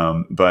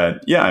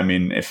 But yeah, I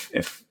mean, if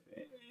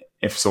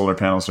solar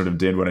panels sort of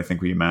did what I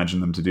think we imagine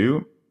them to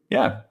do,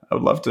 yeah, I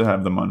would love to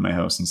have them on my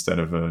house instead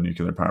of a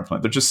nuclear power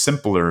plant. They're just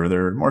simpler,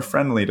 they're more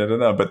friendly, da da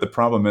da. But the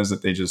problem is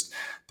that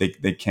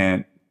they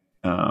can't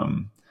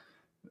um,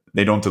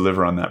 they don't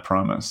deliver on that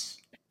promise,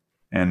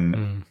 and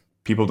Mm.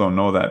 people don't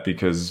know that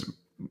because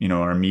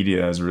our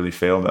media has really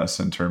failed us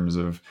in terms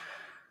of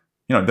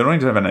they don't need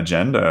to have an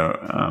agenda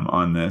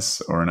on this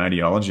or an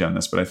ideology on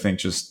this, but I think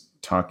just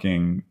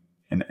talking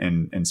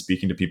and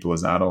speaking to people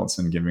as adults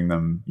and giving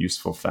them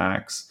useful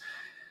facts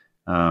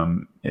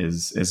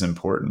is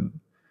important.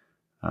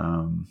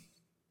 Um,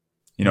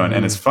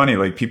 and it's Hmm. funny,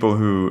 like people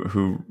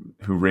who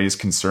raise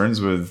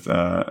concerns with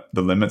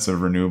the limits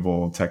of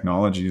renewable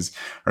technologies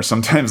are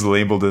sometimes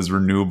labeled as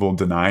renewable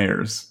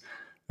deniers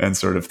and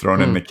sort of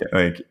thrown in Hmm.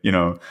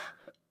 the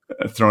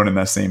thrown in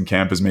that same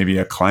camp as maybe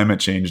a climate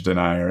change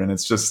denier, and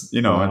it's just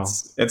Wow.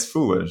 it's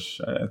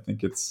foolish. I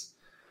think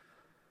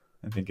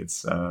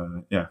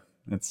yeah,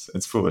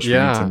 it's foolish. We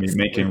need to Yeah. be So,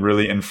 making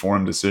really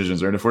informed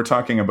decisions, right? If we're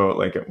talking about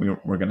like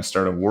we're going to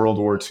start a World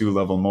War II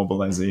level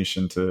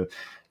mobilization to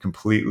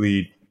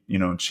completely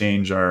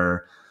change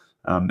our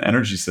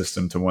energy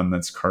system to one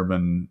that's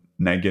carbon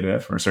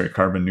negative, or sorry,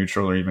 carbon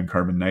neutral, or even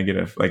carbon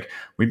negative, like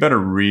we better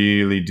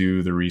really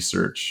do the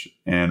research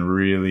and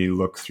really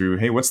look through,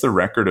 hey, what's the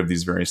record of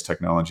these various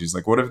technologies?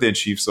 Like what have they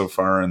achieved so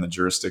far in the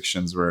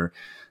jurisdictions where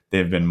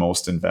they've been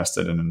most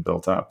invested in and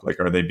built up? Like,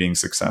 are they being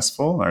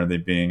successful? Are they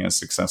being as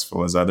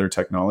successful as other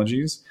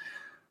technologies?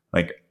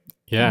 Like,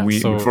 yeah. we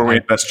So before we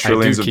invest I do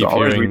trillions of keep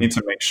dollars, we hearing. need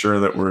to make sure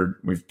that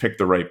we've picked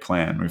the right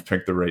plan, we've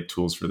picked the right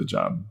tools for the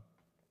job.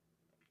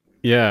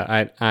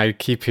 Yeah, I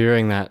keep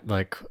hearing that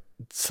like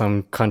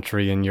some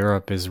country in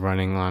Europe is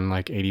running on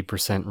like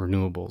 80%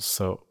 renewables.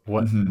 So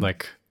Hmm.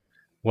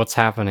 what's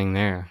happening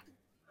there?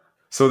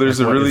 So Like there's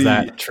a what is really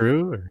that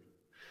true? Or?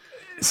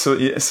 so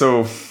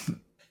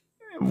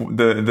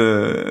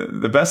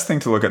the best thing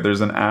to look at,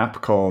 there's an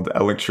app called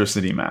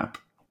Electricity Map.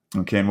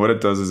 Okay, and what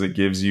it does is it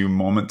gives you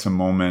moment to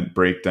moment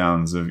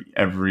breakdowns of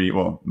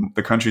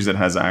the countries it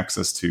has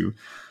access to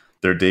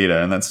their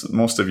data, and that's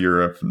most of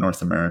Europe,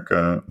 North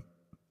America,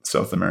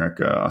 South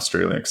America,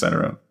 Australia,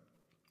 etc.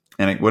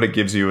 And what it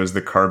gives you is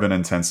the carbon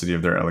intensity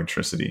of their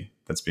electricity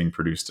that's being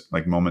produced,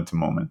 like moment to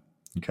moment.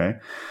 Okay,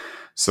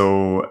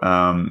 so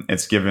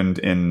it's given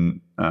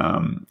in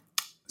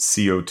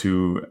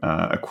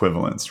CO2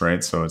 equivalents,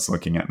 right? So it's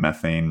looking at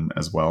methane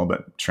as well,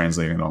 but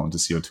translating it all into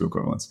CO2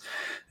 equivalents.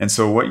 And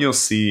so what you'll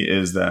see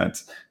is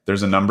that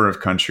there's a number of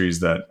countries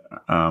that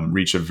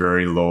reach a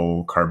very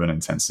low carbon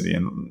intensity.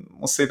 And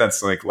we'll say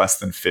that's like less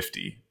than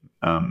 50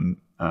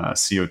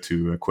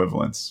 CO2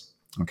 equivalents,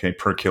 okay,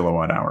 per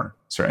kilowatt hour.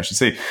 Sorry, I should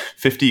say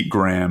 50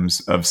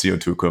 grams of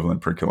CO2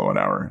 equivalent per kilowatt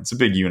hour. It's a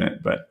big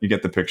unit, but you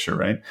get the picture,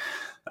 right?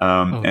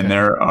 And Okay.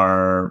 there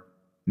are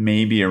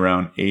maybe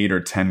around 8 or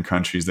 10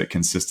 countries that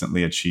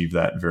consistently achieve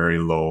that very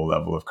low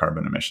level of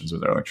carbon emissions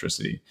with their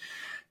electricity.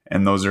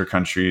 And those are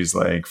countries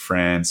like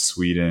France,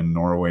 Sweden,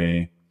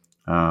 Norway,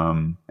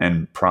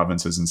 and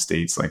provinces and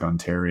states like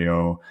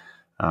Ontario.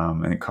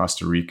 I think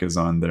Costa Rica is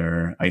on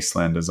there,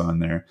 Iceland is on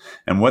there.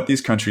 And what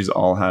these countries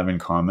all have in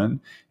common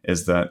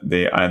is that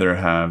they either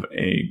have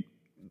a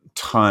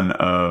ton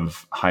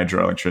of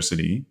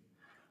hydroelectricity,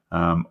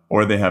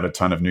 or they have a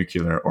ton of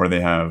nuclear, or they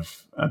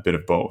have a bit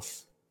of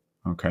both.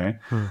 Okay.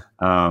 Hmm.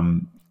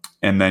 Um,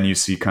 and then you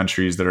see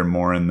countries that are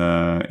more in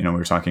the, we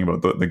were talking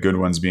about the good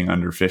ones being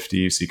under 50.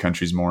 You see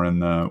countries more in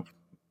the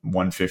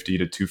 150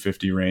 to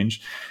 250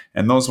 range.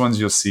 And those ones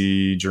you'll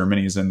see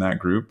Germany's in that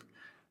group.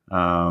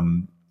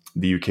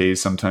 The UK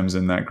is sometimes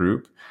in that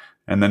group.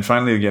 And then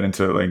finally, you get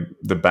into like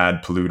the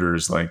bad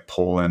polluters like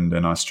Poland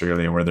and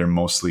Australia, where they're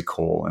mostly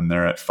coal and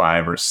they're at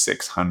 500 or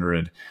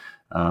 600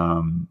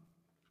 um,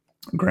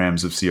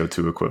 grams of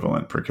CO2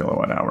 equivalent per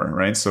kilowatt hour,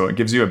 right? So it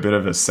gives you a bit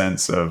of a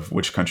sense of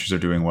which countries are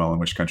doing well and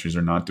which countries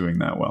are not doing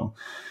that well.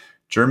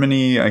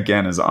 Germany,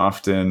 again, is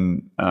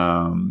often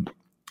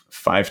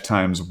 5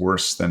 times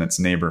worse than its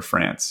neighbor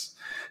France.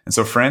 And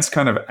so France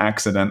kind of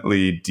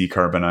accidentally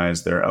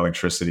decarbonized their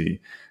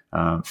electricity.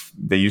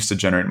 They used to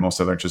generate most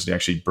of electricity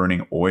actually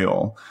burning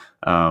oil.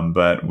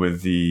 But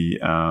with the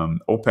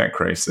OPEC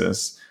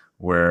crisis,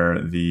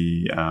 where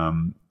the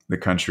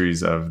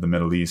countries of the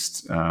Middle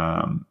East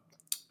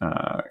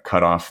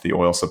cut off the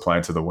oil supply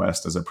to the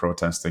West as a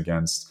protest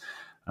against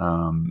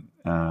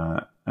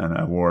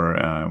a war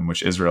in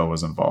which Israel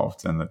was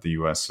involved and that the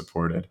U.S.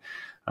 supported.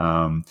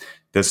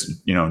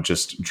 This,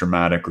 just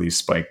dramatically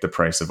spiked the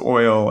price of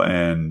oil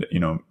and,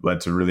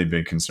 led to really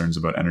big concerns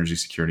about energy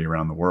security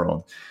around the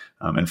world.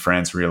 And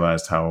France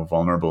realized how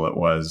vulnerable it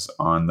was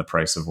on the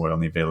price of oil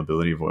and the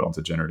availability of oil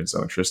to generate its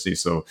electricity.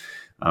 So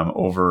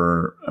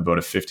over about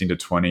a 15 to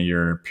 20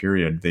 year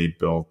period, they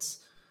built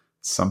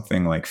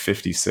something like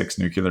 56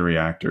 nuclear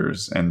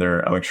reactors, and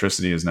their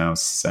electricity is now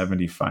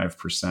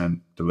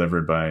 75%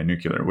 delivered by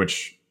nuclear,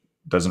 which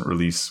doesn't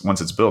release, once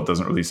it's built,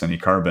 doesn't release any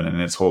carbon,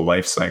 and its whole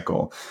life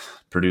cycle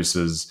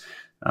produces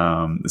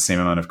the same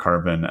amount of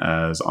carbon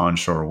as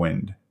onshore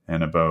wind,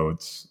 and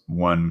about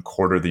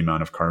 1/4 the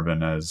amount of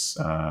carbon as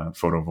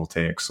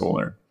photovoltaic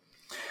solar.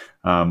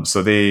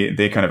 So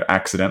they kind of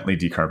accidentally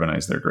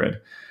decarbonize their grid.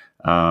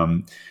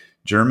 Um,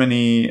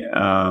 Germany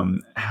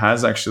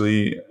has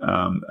actually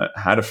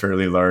had a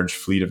fairly large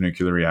fleet of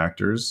nuclear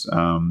reactors.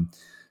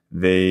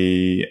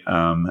 They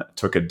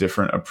took a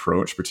different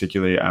approach,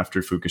 particularly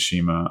after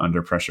Fukushima.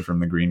 Under pressure from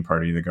the Green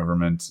Party, the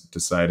government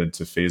decided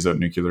to phase out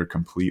nuclear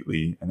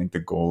completely. I think the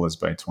goal is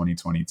by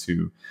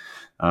 2022.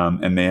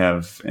 And they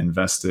have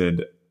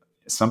invested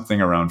something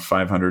around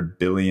 500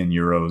 billion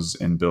euros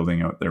in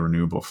building out their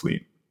renewable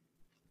fleet.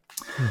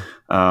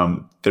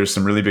 There's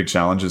some really big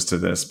challenges to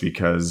this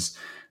because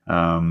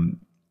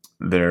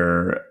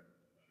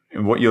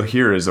what you'll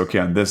hear is, okay,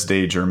 on this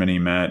day, Germany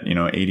met,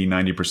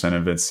 80-90%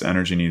 of its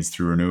energy needs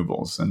through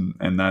renewables.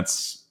 And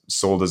that's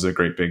sold as a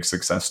great big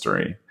success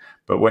story.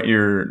 But what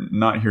you're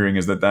not hearing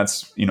is that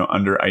that's,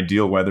 under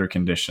ideal weather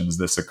conditions,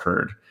 this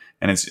occurred.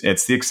 And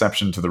it's the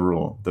exception to the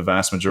rule. The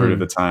vast majority of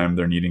the time,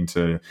 they're needing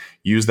to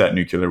use that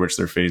nuclear, which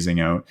they're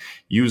phasing out,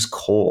 use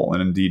coal.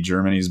 And indeed,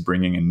 Germany's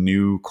bringing a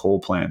new coal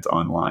plant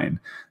online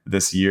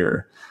this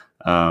year,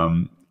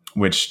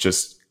 which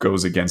just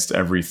goes against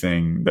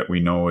everything that we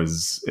know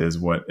is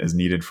what is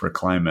needed for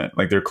climate.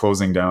 Like, they're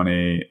closing down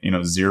a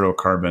zero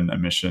carbon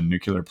emission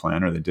nuclear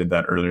plant, or they did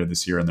that earlier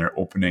this year, and they're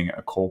opening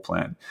a coal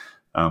plant,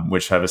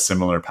 which have a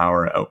similar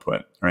power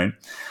output, right?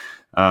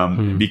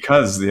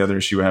 Because the other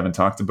issue we haven't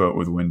talked about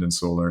with wind and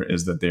solar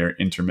is that they're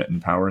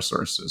intermittent power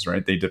sources,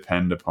 right? They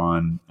depend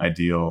upon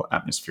ideal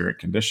atmospheric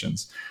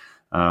conditions.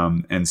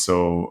 And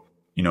so,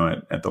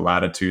 at the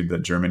latitude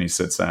that Germany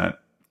sits at,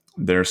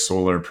 their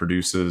solar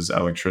produces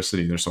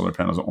electricity. Their solar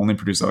panels only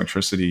produce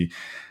electricity,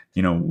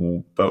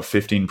 about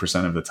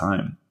 15% of the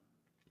time,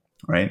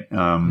 right?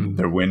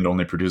 Their wind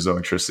only produces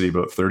electricity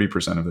about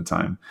 30% of the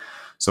time.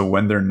 So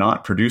when they're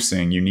not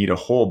producing, you need a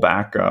whole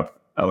backup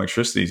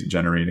electricity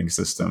generating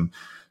system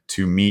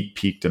to meet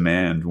peak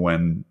demand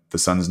when the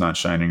sun's not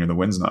shining or the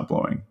wind's not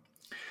blowing.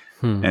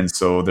 And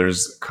so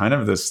there's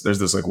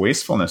this like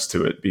wastefulness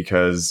to it,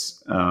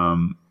 because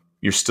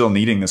you're still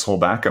needing this whole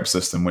backup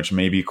system, which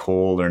may be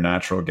coal or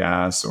natural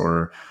gas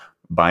or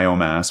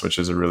biomass, which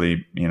is a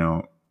really,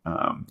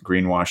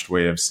 greenwashed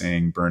way of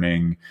saying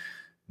burning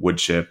wood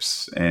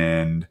chips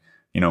and,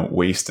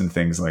 waste and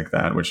things like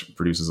that, which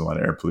produces a lot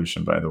of air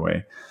pollution, by the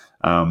way.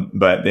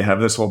 But they have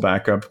this whole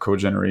backup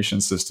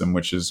cogeneration system,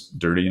 which is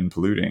dirty and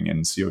polluting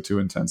and CO2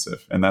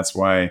 intensive. And that's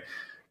why,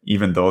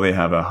 even though they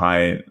have a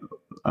high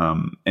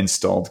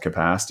installed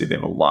capacity, they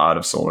have a lot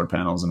of solar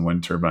panels and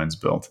wind turbines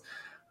built.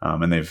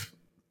 And they've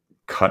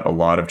cut a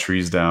lot of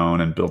trees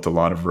down and built a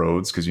lot of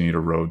roads, because you need a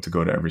road to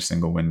go to every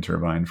single wind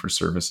turbine for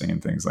servicing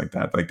and things like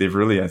that. Like, they've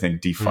really, I think,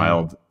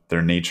 defiled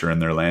their nature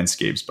and their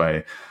landscapes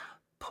by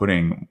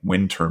putting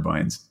wind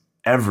turbines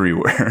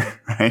everywhere,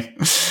 right?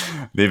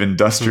 They've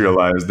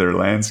industrialized their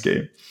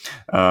landscape.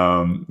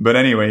 But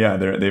anyway, yeah,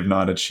 they've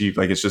not achieved,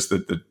 like, it's just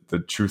that the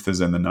truth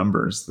is in the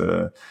numbers.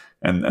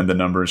 And the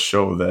numbers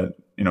show that,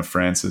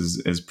 France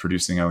is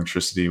producing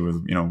electricity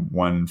with,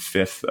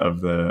 1/5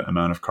 of the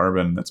amount of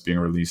carbon that's being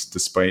released,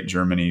 despite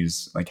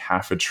Germany's like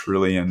 €500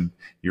 billion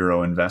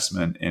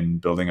investment in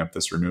building up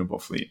this renewable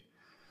fleet.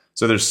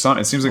 So it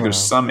seems like there's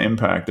some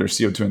impact. Their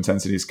CO2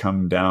 intensities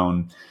come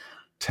down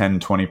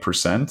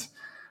 10-20%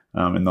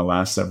 in the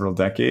last several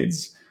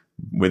decades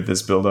with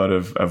this build out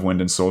of wind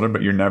and solar,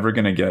 but you're never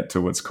going to get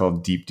to what's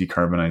called deep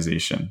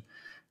decarbonization.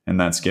 And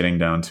that's getting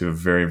down to a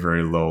very,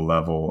 very low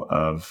level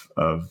of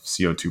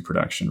CO2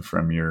 production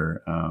from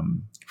your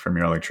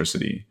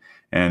electricity.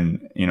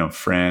 And,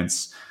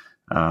 France,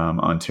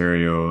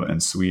 Ontario,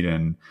 and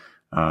Sweden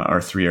are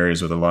 3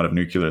 areas with a lot of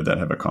nuclear that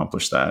have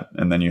accomplished that.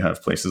 And then you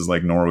have places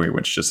like Norway,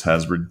 which just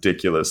has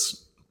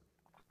ridiculous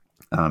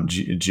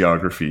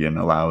geography and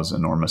allows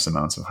enormous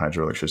amounts of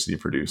hydroelectricity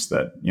produced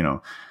that,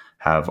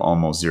 have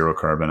almost zero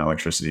carbon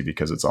electricity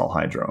because it's all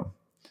hydro.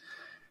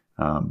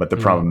 But the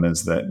problem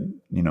is that,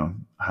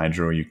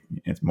 hydro,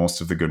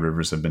 most of the good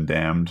rivers have been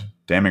dammed.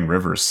 Damming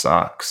rivers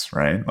sucks,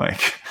 right? Like,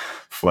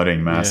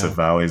 flooding massive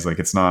valleys. Like,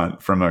 it's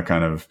not from a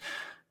kind of,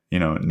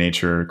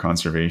 nature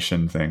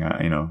conservation thing.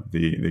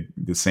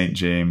 The St.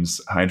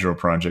 James Hydro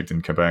Project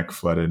in Quebec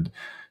flooded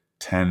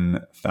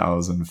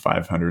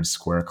 10,500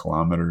 square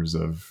kilometers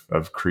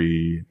of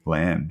Cree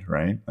land,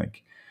 right?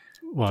 Like,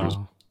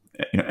 Wow.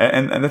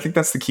 And I think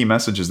that's the key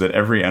message, is that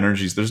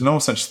there's no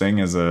such thing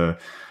as a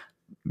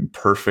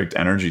perfect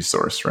energy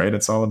source, right?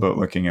 It's all about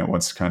looking at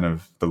what's kind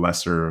of the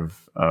lesser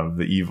of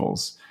the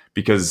evils,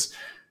 because,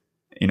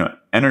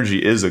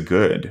 energy is a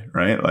good,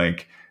 right?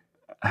 Like,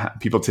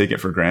 people take it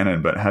for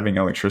granted, but having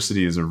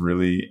electricity is a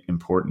really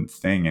important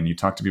thing. And you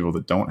talk to people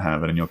that don't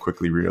have it, and you'll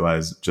quickly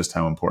realize just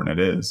how important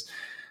it is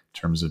in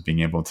terms of being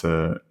able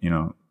to,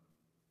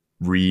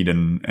 read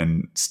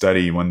and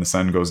study when the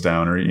sun goes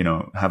down,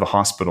 or, have a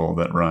hospital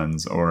that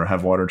runs, or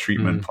have water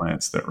treatment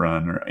plants that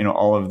run, or,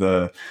 all of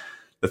the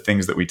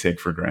things that we take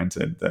for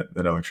granted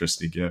that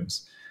electricity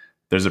gives.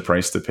 There's a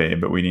price to pay,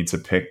 but we need to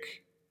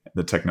pick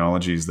the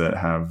technologies that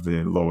have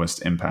the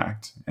lowest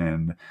impact.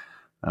 And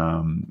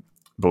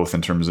both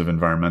in terms of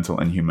environmental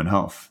and human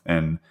health.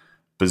 And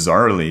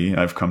bizarrely,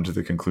 I've come to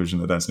the conclusion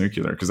that that's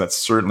nuclear, because that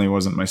certainly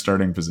wasn't my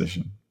starting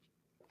position.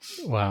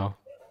 Wow.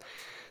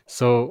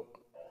 So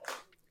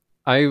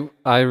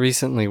I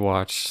recently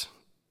watched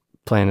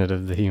Planet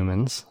of the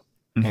Humans,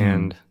 Mm-hmm.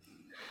 and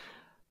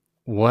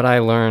what I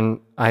learned,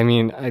 I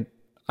mean,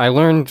 I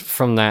learned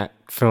from that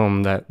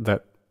film that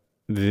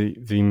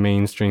the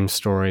mainstream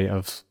story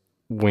of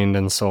wind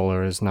and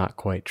solar is not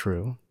quite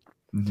true.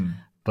 Mm-hmm.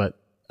 But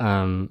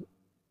um,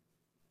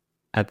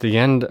 at the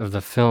end of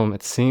the film,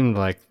 it seemed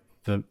like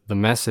the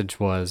message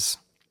was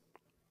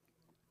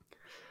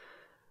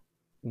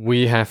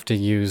we have to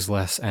use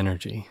less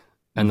energy,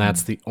 and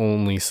that's Mm-hmm. the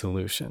only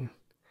solution.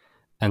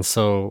 And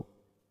so,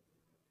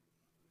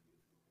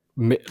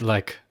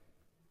 like,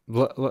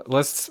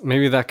 let's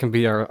maybe that can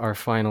be our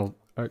final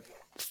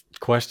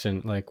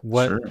question. Like,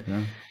 Sure.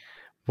 Yeah.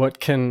 what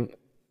can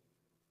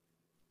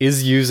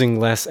is using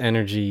less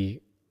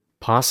energy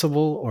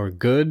possible or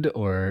good,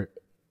 or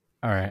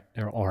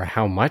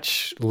how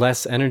much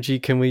less energy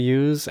can we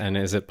use, and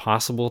is it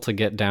possible to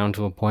get down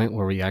to a point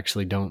where we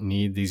actually don't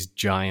need these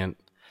giant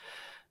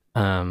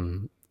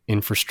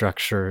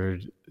infrastructure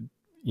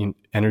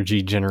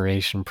energy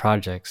generation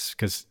projects?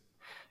 Because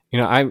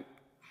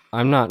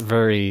I'm not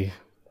very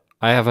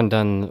I haven't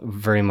done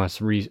very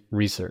much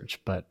research,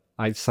 but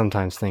I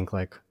sometimes think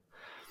like,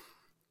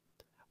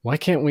 why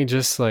can't we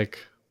just like,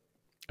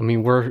 I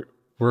mean, we're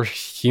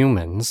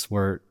humans,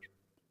 we're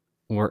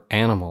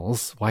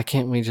animals. Why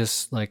can't we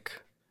just like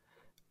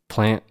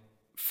plant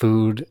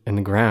food in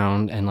the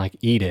ground and like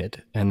eat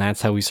it, and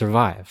that's how we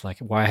survive? Like,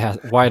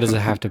 why does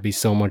it have to be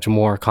so much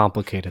more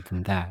complicated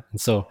than that? And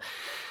so,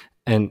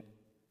 and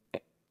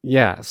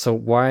yeah, so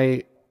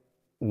why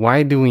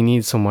do we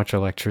need so much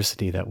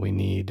electricity that we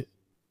need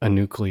a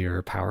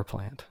nuclear power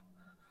plant?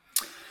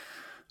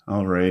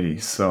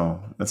 Alrighty.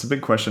 So that's a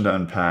big question to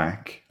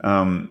unpack.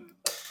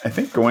 I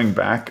think going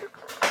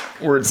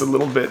backwards a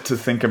little bit to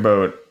think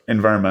about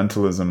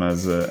environmentalism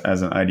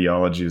as an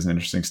ideology is an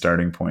interesting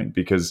starting point,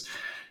 because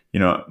you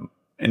know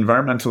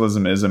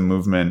environmentalism is a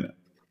movement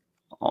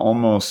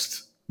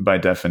almost by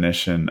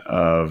definition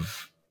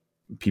of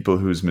people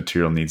whose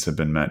material needs have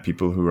been met,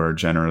 people who are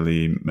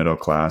generally middle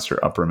class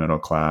or upper middle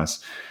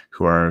class,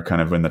 who are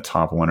kind of in the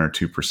top 1 or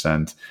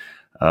 2%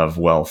 of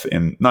wealth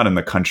in, not in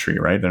the country,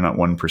 right? They're not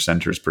one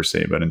percenters per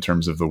se, but in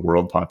terms of the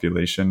world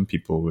population,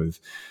 people with,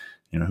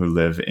 who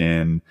live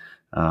in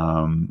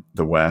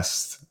the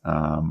West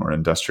or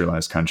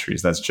industrialized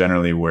countries. That's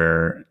generally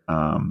where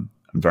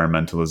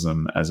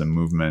environmentalism as a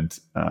movement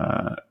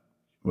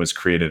was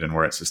created and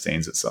where it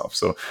sustains itself.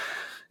 So,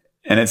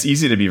 and it's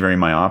easy to be very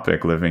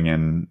myopic living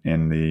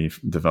in the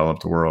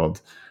developed world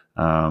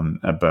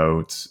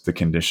about the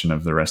condition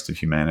of the rest of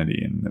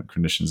humanity and the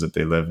conditions that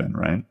they live in,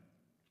 right?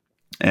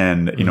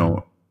 And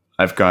Mm.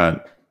 I've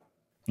got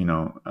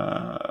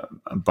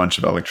a bunch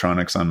of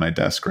electronics on my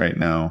desk right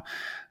now.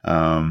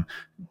 Um,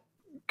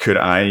 could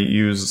I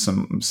use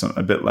some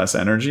a bit less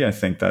energy? I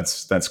think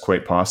that's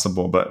quite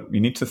possible, but you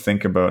need to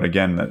think about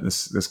again that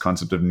this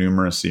concept of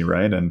numeracy,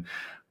 right? And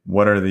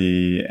what are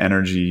the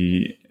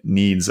energy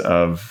needs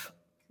of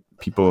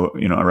people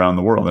around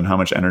the world, and how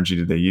much energy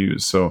do they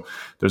use? So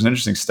there's an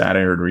interesting stat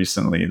I heard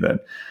recently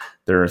that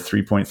there are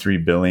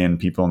 3.3 billion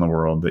people in the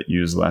world that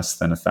use less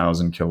than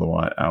 1,000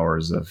 kilowatt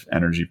hours of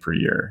energy per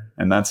year,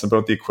 and that's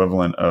about the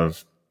equivalent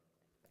of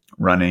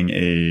running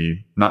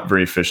a not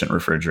very efficient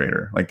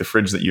refrigerator, like the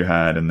fridge that you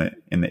had in the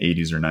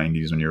 80s or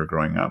 90s when you were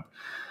growing up.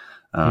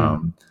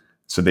 Hmm.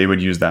 So they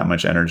would use that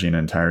much energy an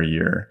entire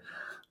year.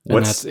 And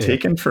that's What's it.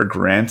 taken for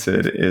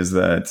granted is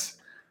that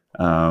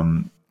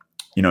um,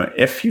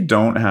 if you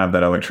don't have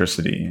that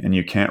electricity and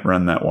you can't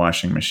run that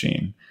washing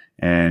machine,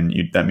 and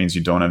that means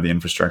you don't have the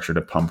infrastructure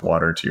to pump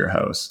water to your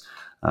house,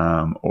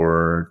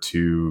 or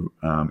to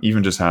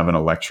even just have an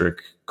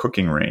electric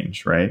cooking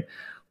range, right?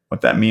 What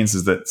that means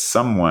is that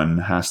someone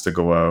has to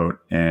go out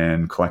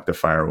and collect the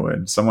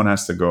firewood. Someone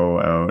has to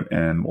go out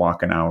and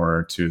walk an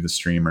hour to the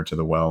stream or to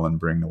the well and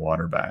bring the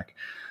water back.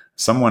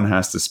 Someone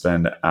has to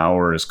spend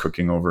hours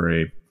cooking over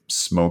a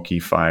smoky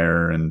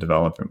fire and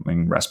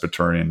developing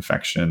respiratory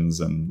infections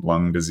and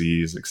lung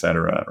disease,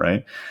 etc.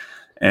 Right?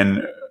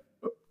 And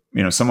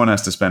someone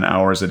has to spend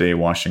hours a day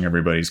washing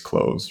everybody's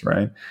clothes,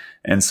 right?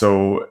 And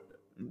so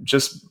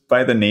just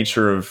by the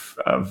nature of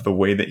the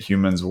way that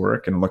humans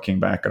work and looking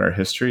back at our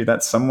history,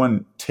 that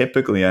someone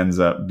typically ends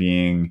up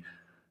being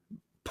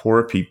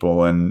poor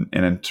people, and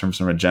in terms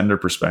from a gender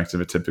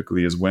perspective, it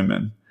typically is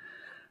women.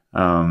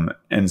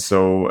 And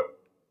so,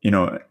 you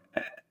know,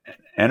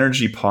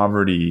 energy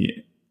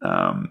poverty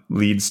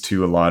leads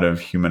to a lot of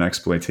human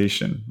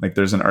exploitation. Like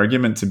there's an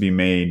argument to be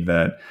made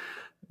that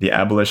the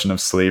abolition of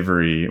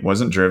slavery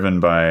wasn't driven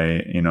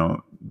by,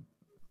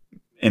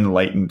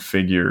 enlightened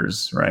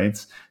figures,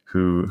 right?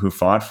 Who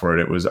fought for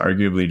it. It was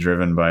arguably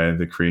driven by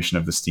the creation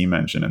of the steam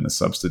engine and the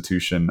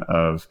substitution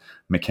of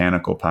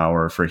mechanical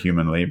power for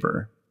human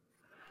labor.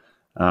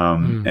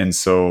 Mm. And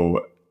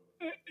so,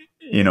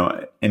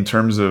 in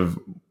terms of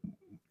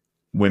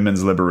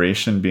women's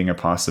liberation being a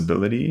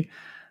possibility,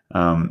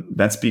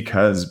 That's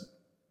because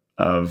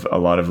of a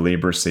lot of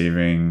labor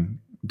saving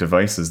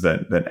devices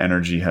that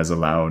energy has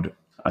allowed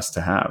us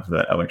to have,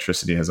 that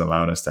electricity has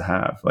allowed us to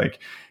have. Like,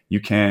 you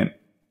can't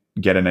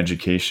get an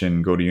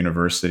education, go to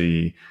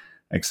university,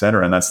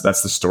 etc. And that's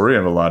the story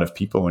of a lot of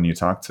people when you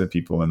talk to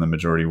people in the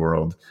majority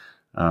world.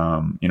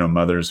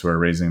 Mothers who are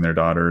raising their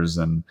daughters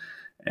and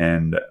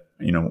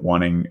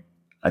wanting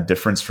a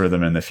difference for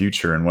them in the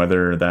future, and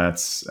whether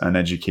that's an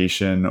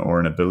education or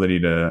an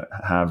ability to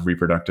have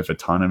reproductive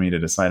autonomy, to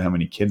decide how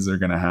many kids they're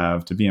going to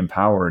have, to be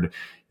empowered.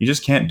 You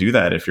just can't do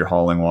that if you're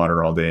hauling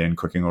water all day and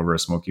cooking over a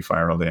smoky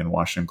fire all day and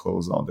washing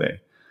clothes all day.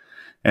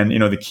 And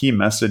the key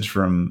message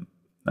from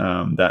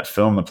that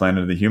film, The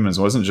Planet of the Humans,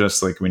 wasn't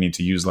just like we need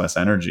to use less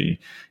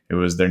energy. It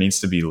was there needs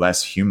to be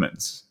less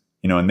humans.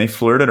 And they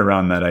flirted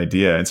around that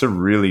idea. It's a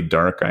really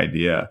dark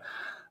idea,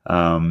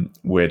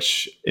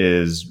 which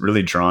is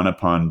really drawn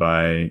upon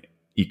by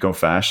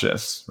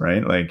eco-fascists,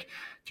 right? Like,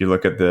 if you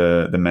look at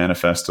the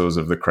manifestos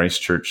of the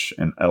Christchurch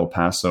and El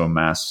Paso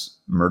mass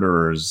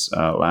murderers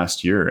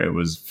last year, it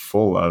was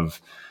full of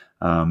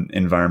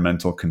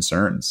environmental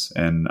concerns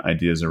and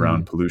ideas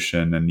around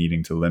pollution and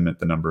needing to limit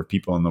the number of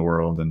people in the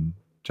world. And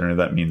generally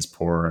that means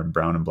poor and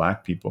brown and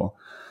black people.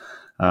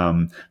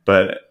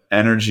 But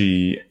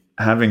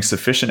having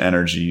sufficient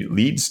energy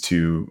leads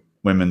to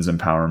women's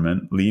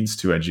empowerment, leads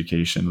to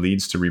education,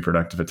 leads to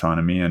reproductive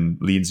autonomy, and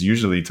leads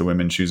usually to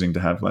women choosing to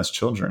have less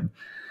children.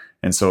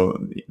 And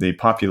so the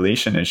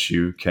population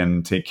issue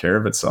can take care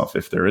of itself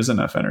if there is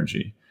enough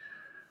energy.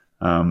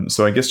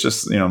 So I guess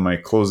just, my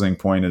closing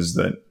point is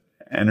that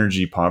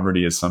energy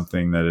poverty is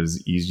something that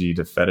is easy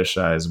to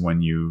fetishize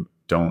when you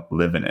don't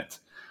live in it.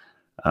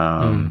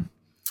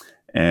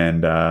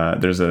 And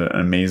there's an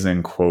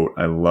amazing quote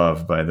I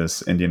love by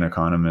this Indian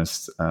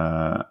economist,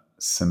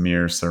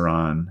 Samir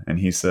Saran. And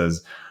he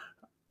says,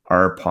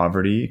 "Our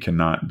poverty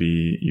cannot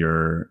be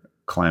your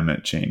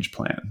climate change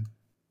plan."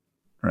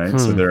 Right.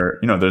 So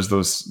there's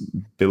those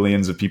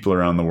billions of people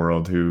around the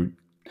world who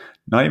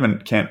not even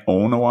can't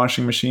own a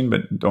washing machine,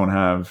 but don't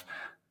have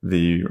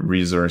the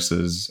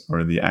resources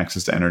or the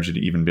access to energy to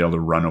even be able to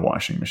run a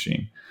washing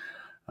machine.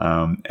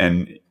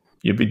 And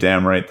you'd be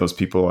damn right those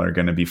people are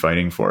going to be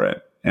fighting for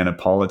it. And a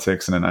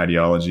politics and an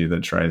ideology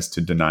that tries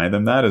to deny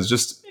them that is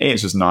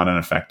it's just not an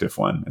effective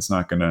one. It's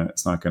not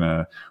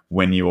gonna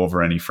win you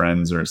over any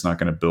friends, or it's not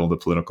gonna build a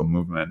political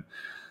movement.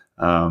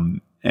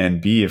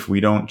 And B, if we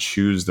don't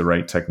choose the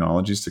right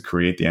technologies to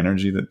create the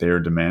energy that they are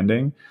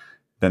demanding,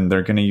 then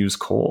they're going to use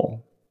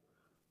coal.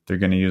 They're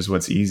going to use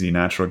what's easy,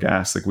 natural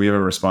gas. Like, we have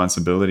a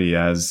responsibility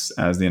as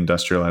the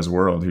industrialized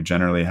world, who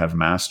generally have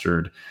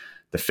mastered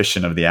the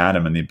fission of the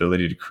atom and the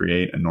ability to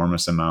create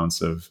enormous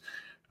amounts of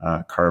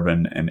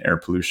carbon and air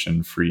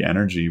pollution free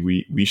energy.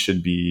 We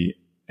should be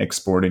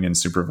exporting and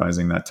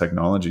supervising that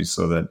technology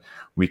so that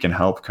we can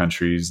help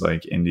countries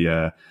like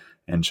India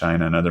and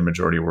China and other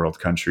majority world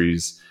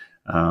countries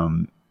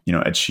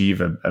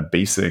achieve a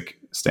basic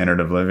standard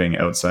of living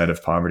outside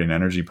of poverty and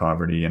energy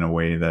poverty in a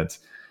way that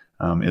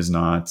is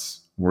not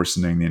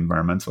worsening the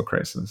environmental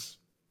crisis.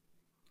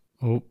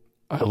 Oh,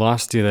 I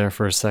lost you there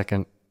for a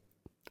second.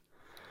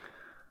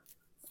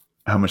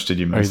 How much did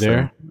you miss? Are you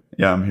there?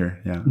 Yeah, I'm here.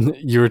 Yeah.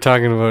 You were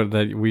talking about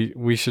that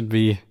we should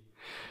be,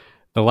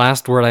 the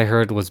last word I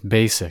heard was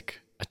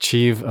basic.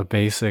 Achieve a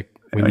basic.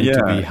 We need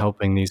to be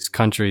helping these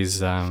countries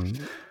get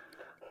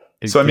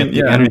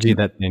the energy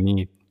that they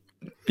need.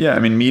 Yeah,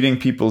 meeting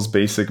people's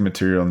basic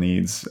material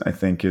needs, I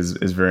think, is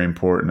very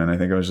important. And I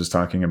think I was just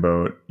talking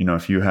about,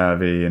 if you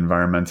have a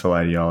environmental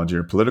ideology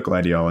or political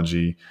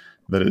ideology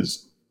that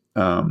is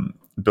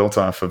built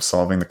off of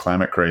solving the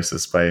climate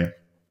crisis by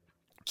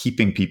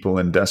keeping people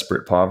in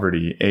desperate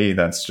poverty, A,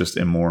 that's just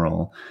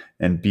immoral.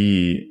 And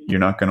B, you're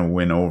not going to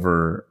win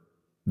over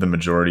the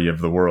majority of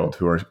the world,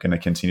 who are going to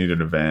continue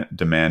to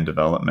demand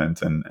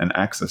development and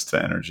access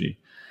to energy.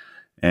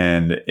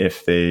 And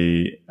if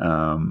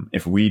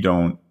we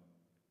don't,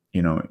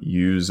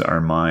 use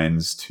our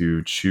minds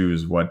to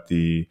choose what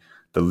the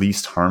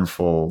least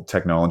harmful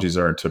technologies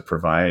are to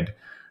provide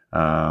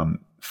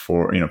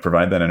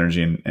provide that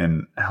energy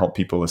and help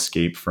people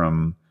escape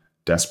from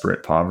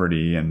desperate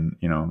poverty and,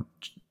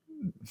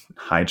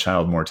 high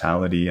child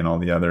mortality and all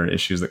the other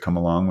issues that come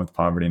along with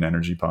poverty and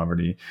energy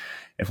poverty.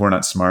 If we're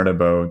not smart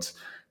about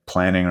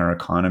planning our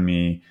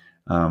economy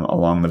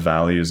along the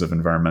values of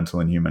environmental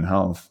and human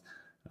health,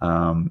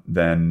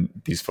 then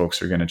these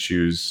folks are going to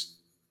choose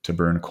to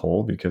burn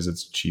coal because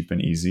it's cheap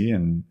and easy,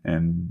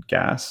 and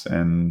gas,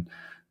 and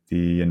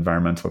the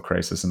environmental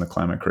crisis and the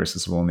climate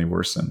crisis will only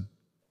worsen.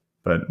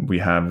 But we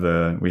have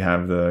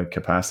the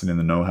capacity and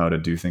the know-how to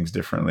do things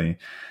differently.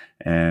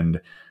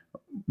 And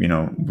we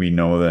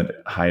know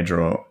that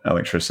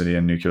hydroelectricity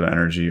and nuclear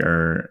energy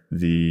are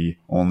the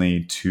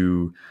only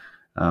two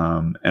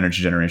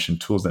energy generation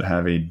tools that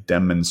have a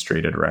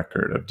demonstrated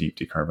record of deep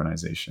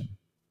decarbonization.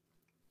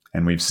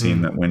 And we've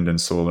seen that wind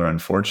and solar,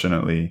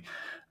 unfortunately,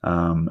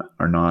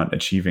 are not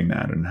achieving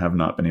that and have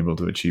not been able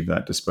to achieve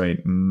that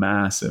despite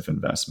massive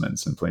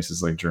investments in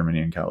places like Germany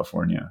and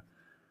California,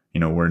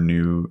 where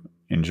new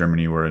in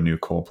Germany, where a new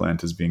coal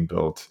plant is being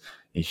built,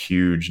 a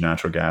huge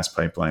natural gas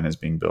pipeline is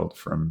being built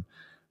from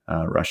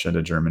Russia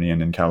to Germany,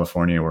 and in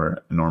California,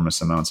 where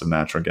enormous amounts of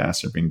natural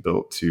gas are being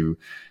built to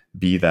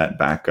be that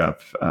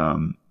backup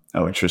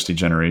electricity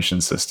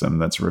generation system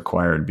that's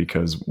required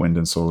because wind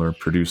and solar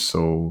produce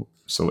so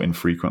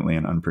infrequently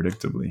and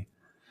unpredictably.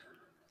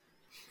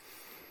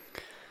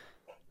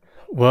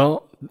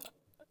 Well,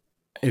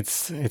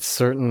 it's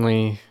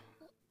certainly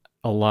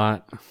a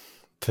lot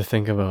to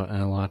think about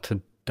and a lot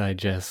to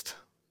digest.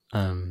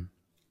 And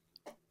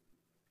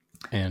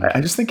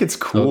I just think it's so,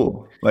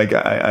 cool. Like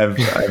I've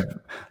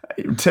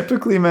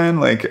typically, man,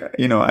 like,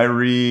 I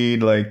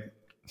read like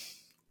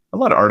a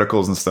lot of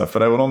articles and stuff,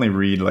 but I would only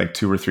read like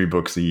 2 or 3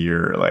 books a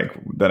year, like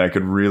that I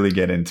could really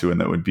get into,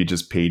 and that would be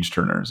just page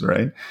turners,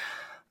 right?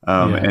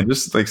 yeah, And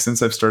just like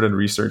since I've started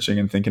researching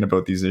and thinking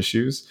about these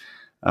issues,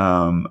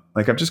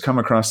 like I've just come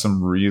across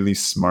some really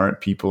smart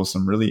people,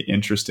 some really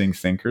interesting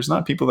thinkers,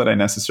 not people that I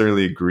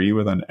necessarily agree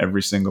with on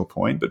every single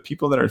point, but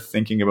people that are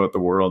thinking about the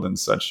world in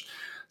such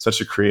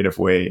a creative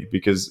way.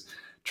 Because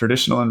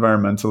traditional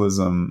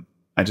environmentalism,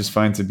 I just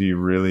find to be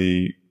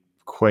really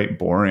quite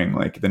boring.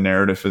 Like the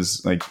narrative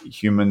is like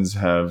humans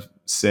have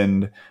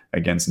sinned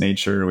against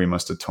nature. We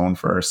must atone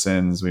for our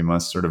sins. We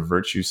must sort of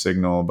virtue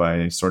signal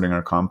by sorting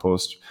our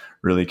compost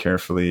really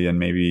carefully, and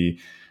maybe,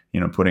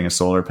 putting a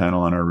solar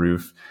panel on our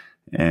roof,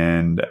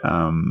 and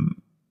and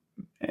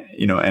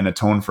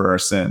atone for our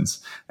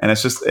sins. And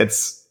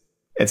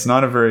it's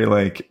not a very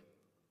like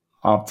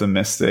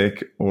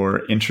optimistic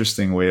or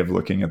interesting way of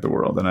looking at the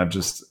world. And I've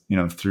just,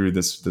 through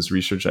this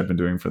research I've been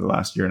doing for the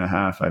last year and a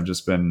half, I've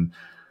just been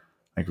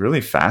like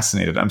really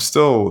fascinated. I'm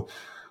still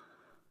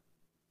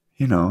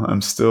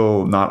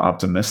not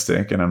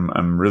optimistic, and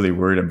I'm really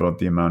worried about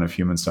the amount of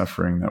human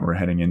suffering that we're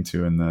heading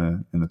into in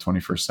the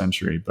 21st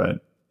century.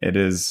 But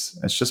it's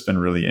just been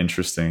really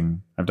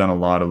interesting. I've done a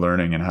lot of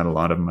learning and had a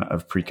lot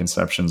of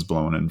preconceptions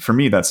blown, and for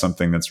me, that's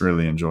something that's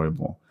really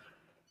enjoyable.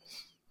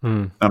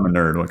 hmm. I'm a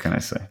nerd. What can I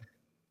say?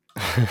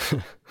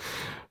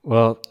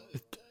 Well,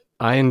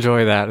 I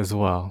enjoy that as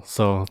well.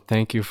 So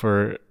thank you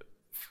for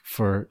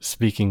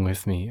speaking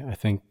with me. I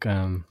think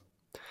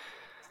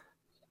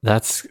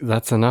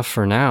that's enough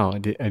for now.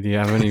 Do you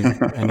have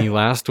any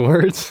last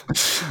words?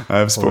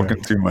 I've Or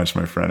spoken too much,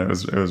 my friend. It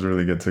was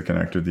really good to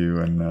connect with you,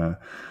 and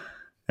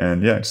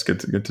yeah, just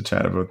good to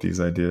chat about these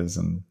ideas,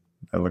 and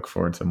I look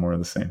forward to more of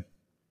the same.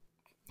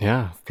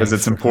 yeah, Because thanks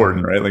it's for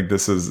important, coming. right? Like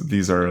this is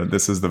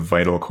the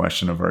vital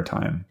question of our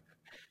time.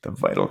 The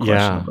vital question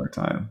Yeah. of our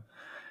time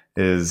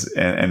is,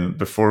 and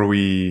before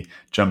we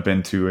jump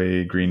into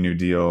a Green New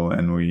Deal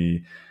and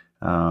we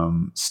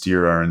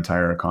steer our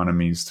entire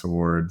economies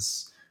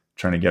towards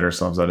trying to get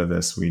ourselves out of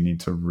this, we need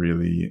to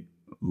really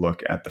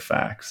look at the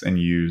facts and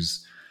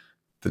use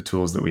the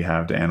tools that we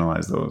have to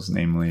analyze those,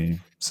 namely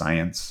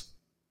science,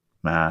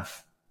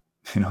 math,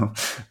 you know,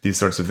 these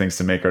sorts of things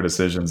to make our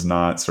decisions,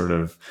 not sort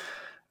of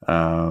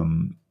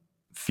um,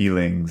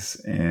 feelings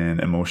and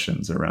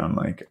emotions around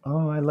like,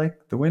 oh, I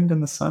like the wind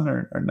and the sun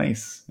are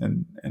nice,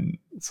 and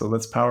so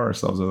let's power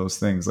ourselves with those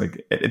things.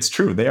 Like it's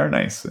true, they are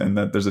nice, and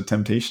that there's a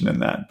temptation in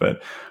that,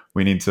 but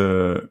we need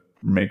to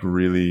make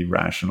really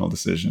rational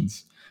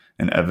decisions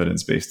and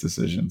evidence-based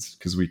decisions,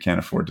 because we can't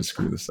afford to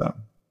screw this up.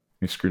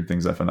 We've screwed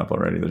things up and up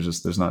already.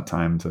 There's not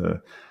time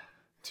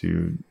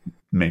to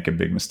make a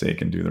big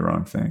mistake and do the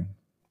wrong thing.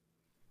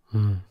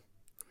 Hmm.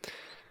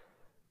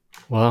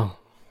 Well,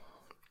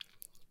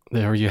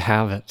 there you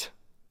have it.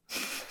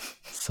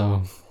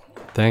 So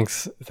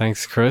thanks,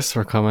 Chris,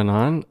 for coming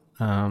on.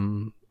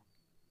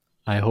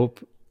 I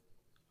hope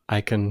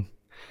I can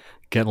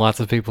get lots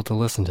of people to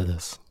listen to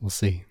this. We'll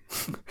see.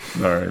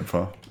 All right,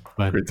 Paul.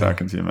 But Great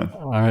talking to you, man.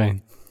 all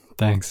right,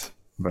 thanks.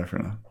 Bye for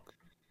now.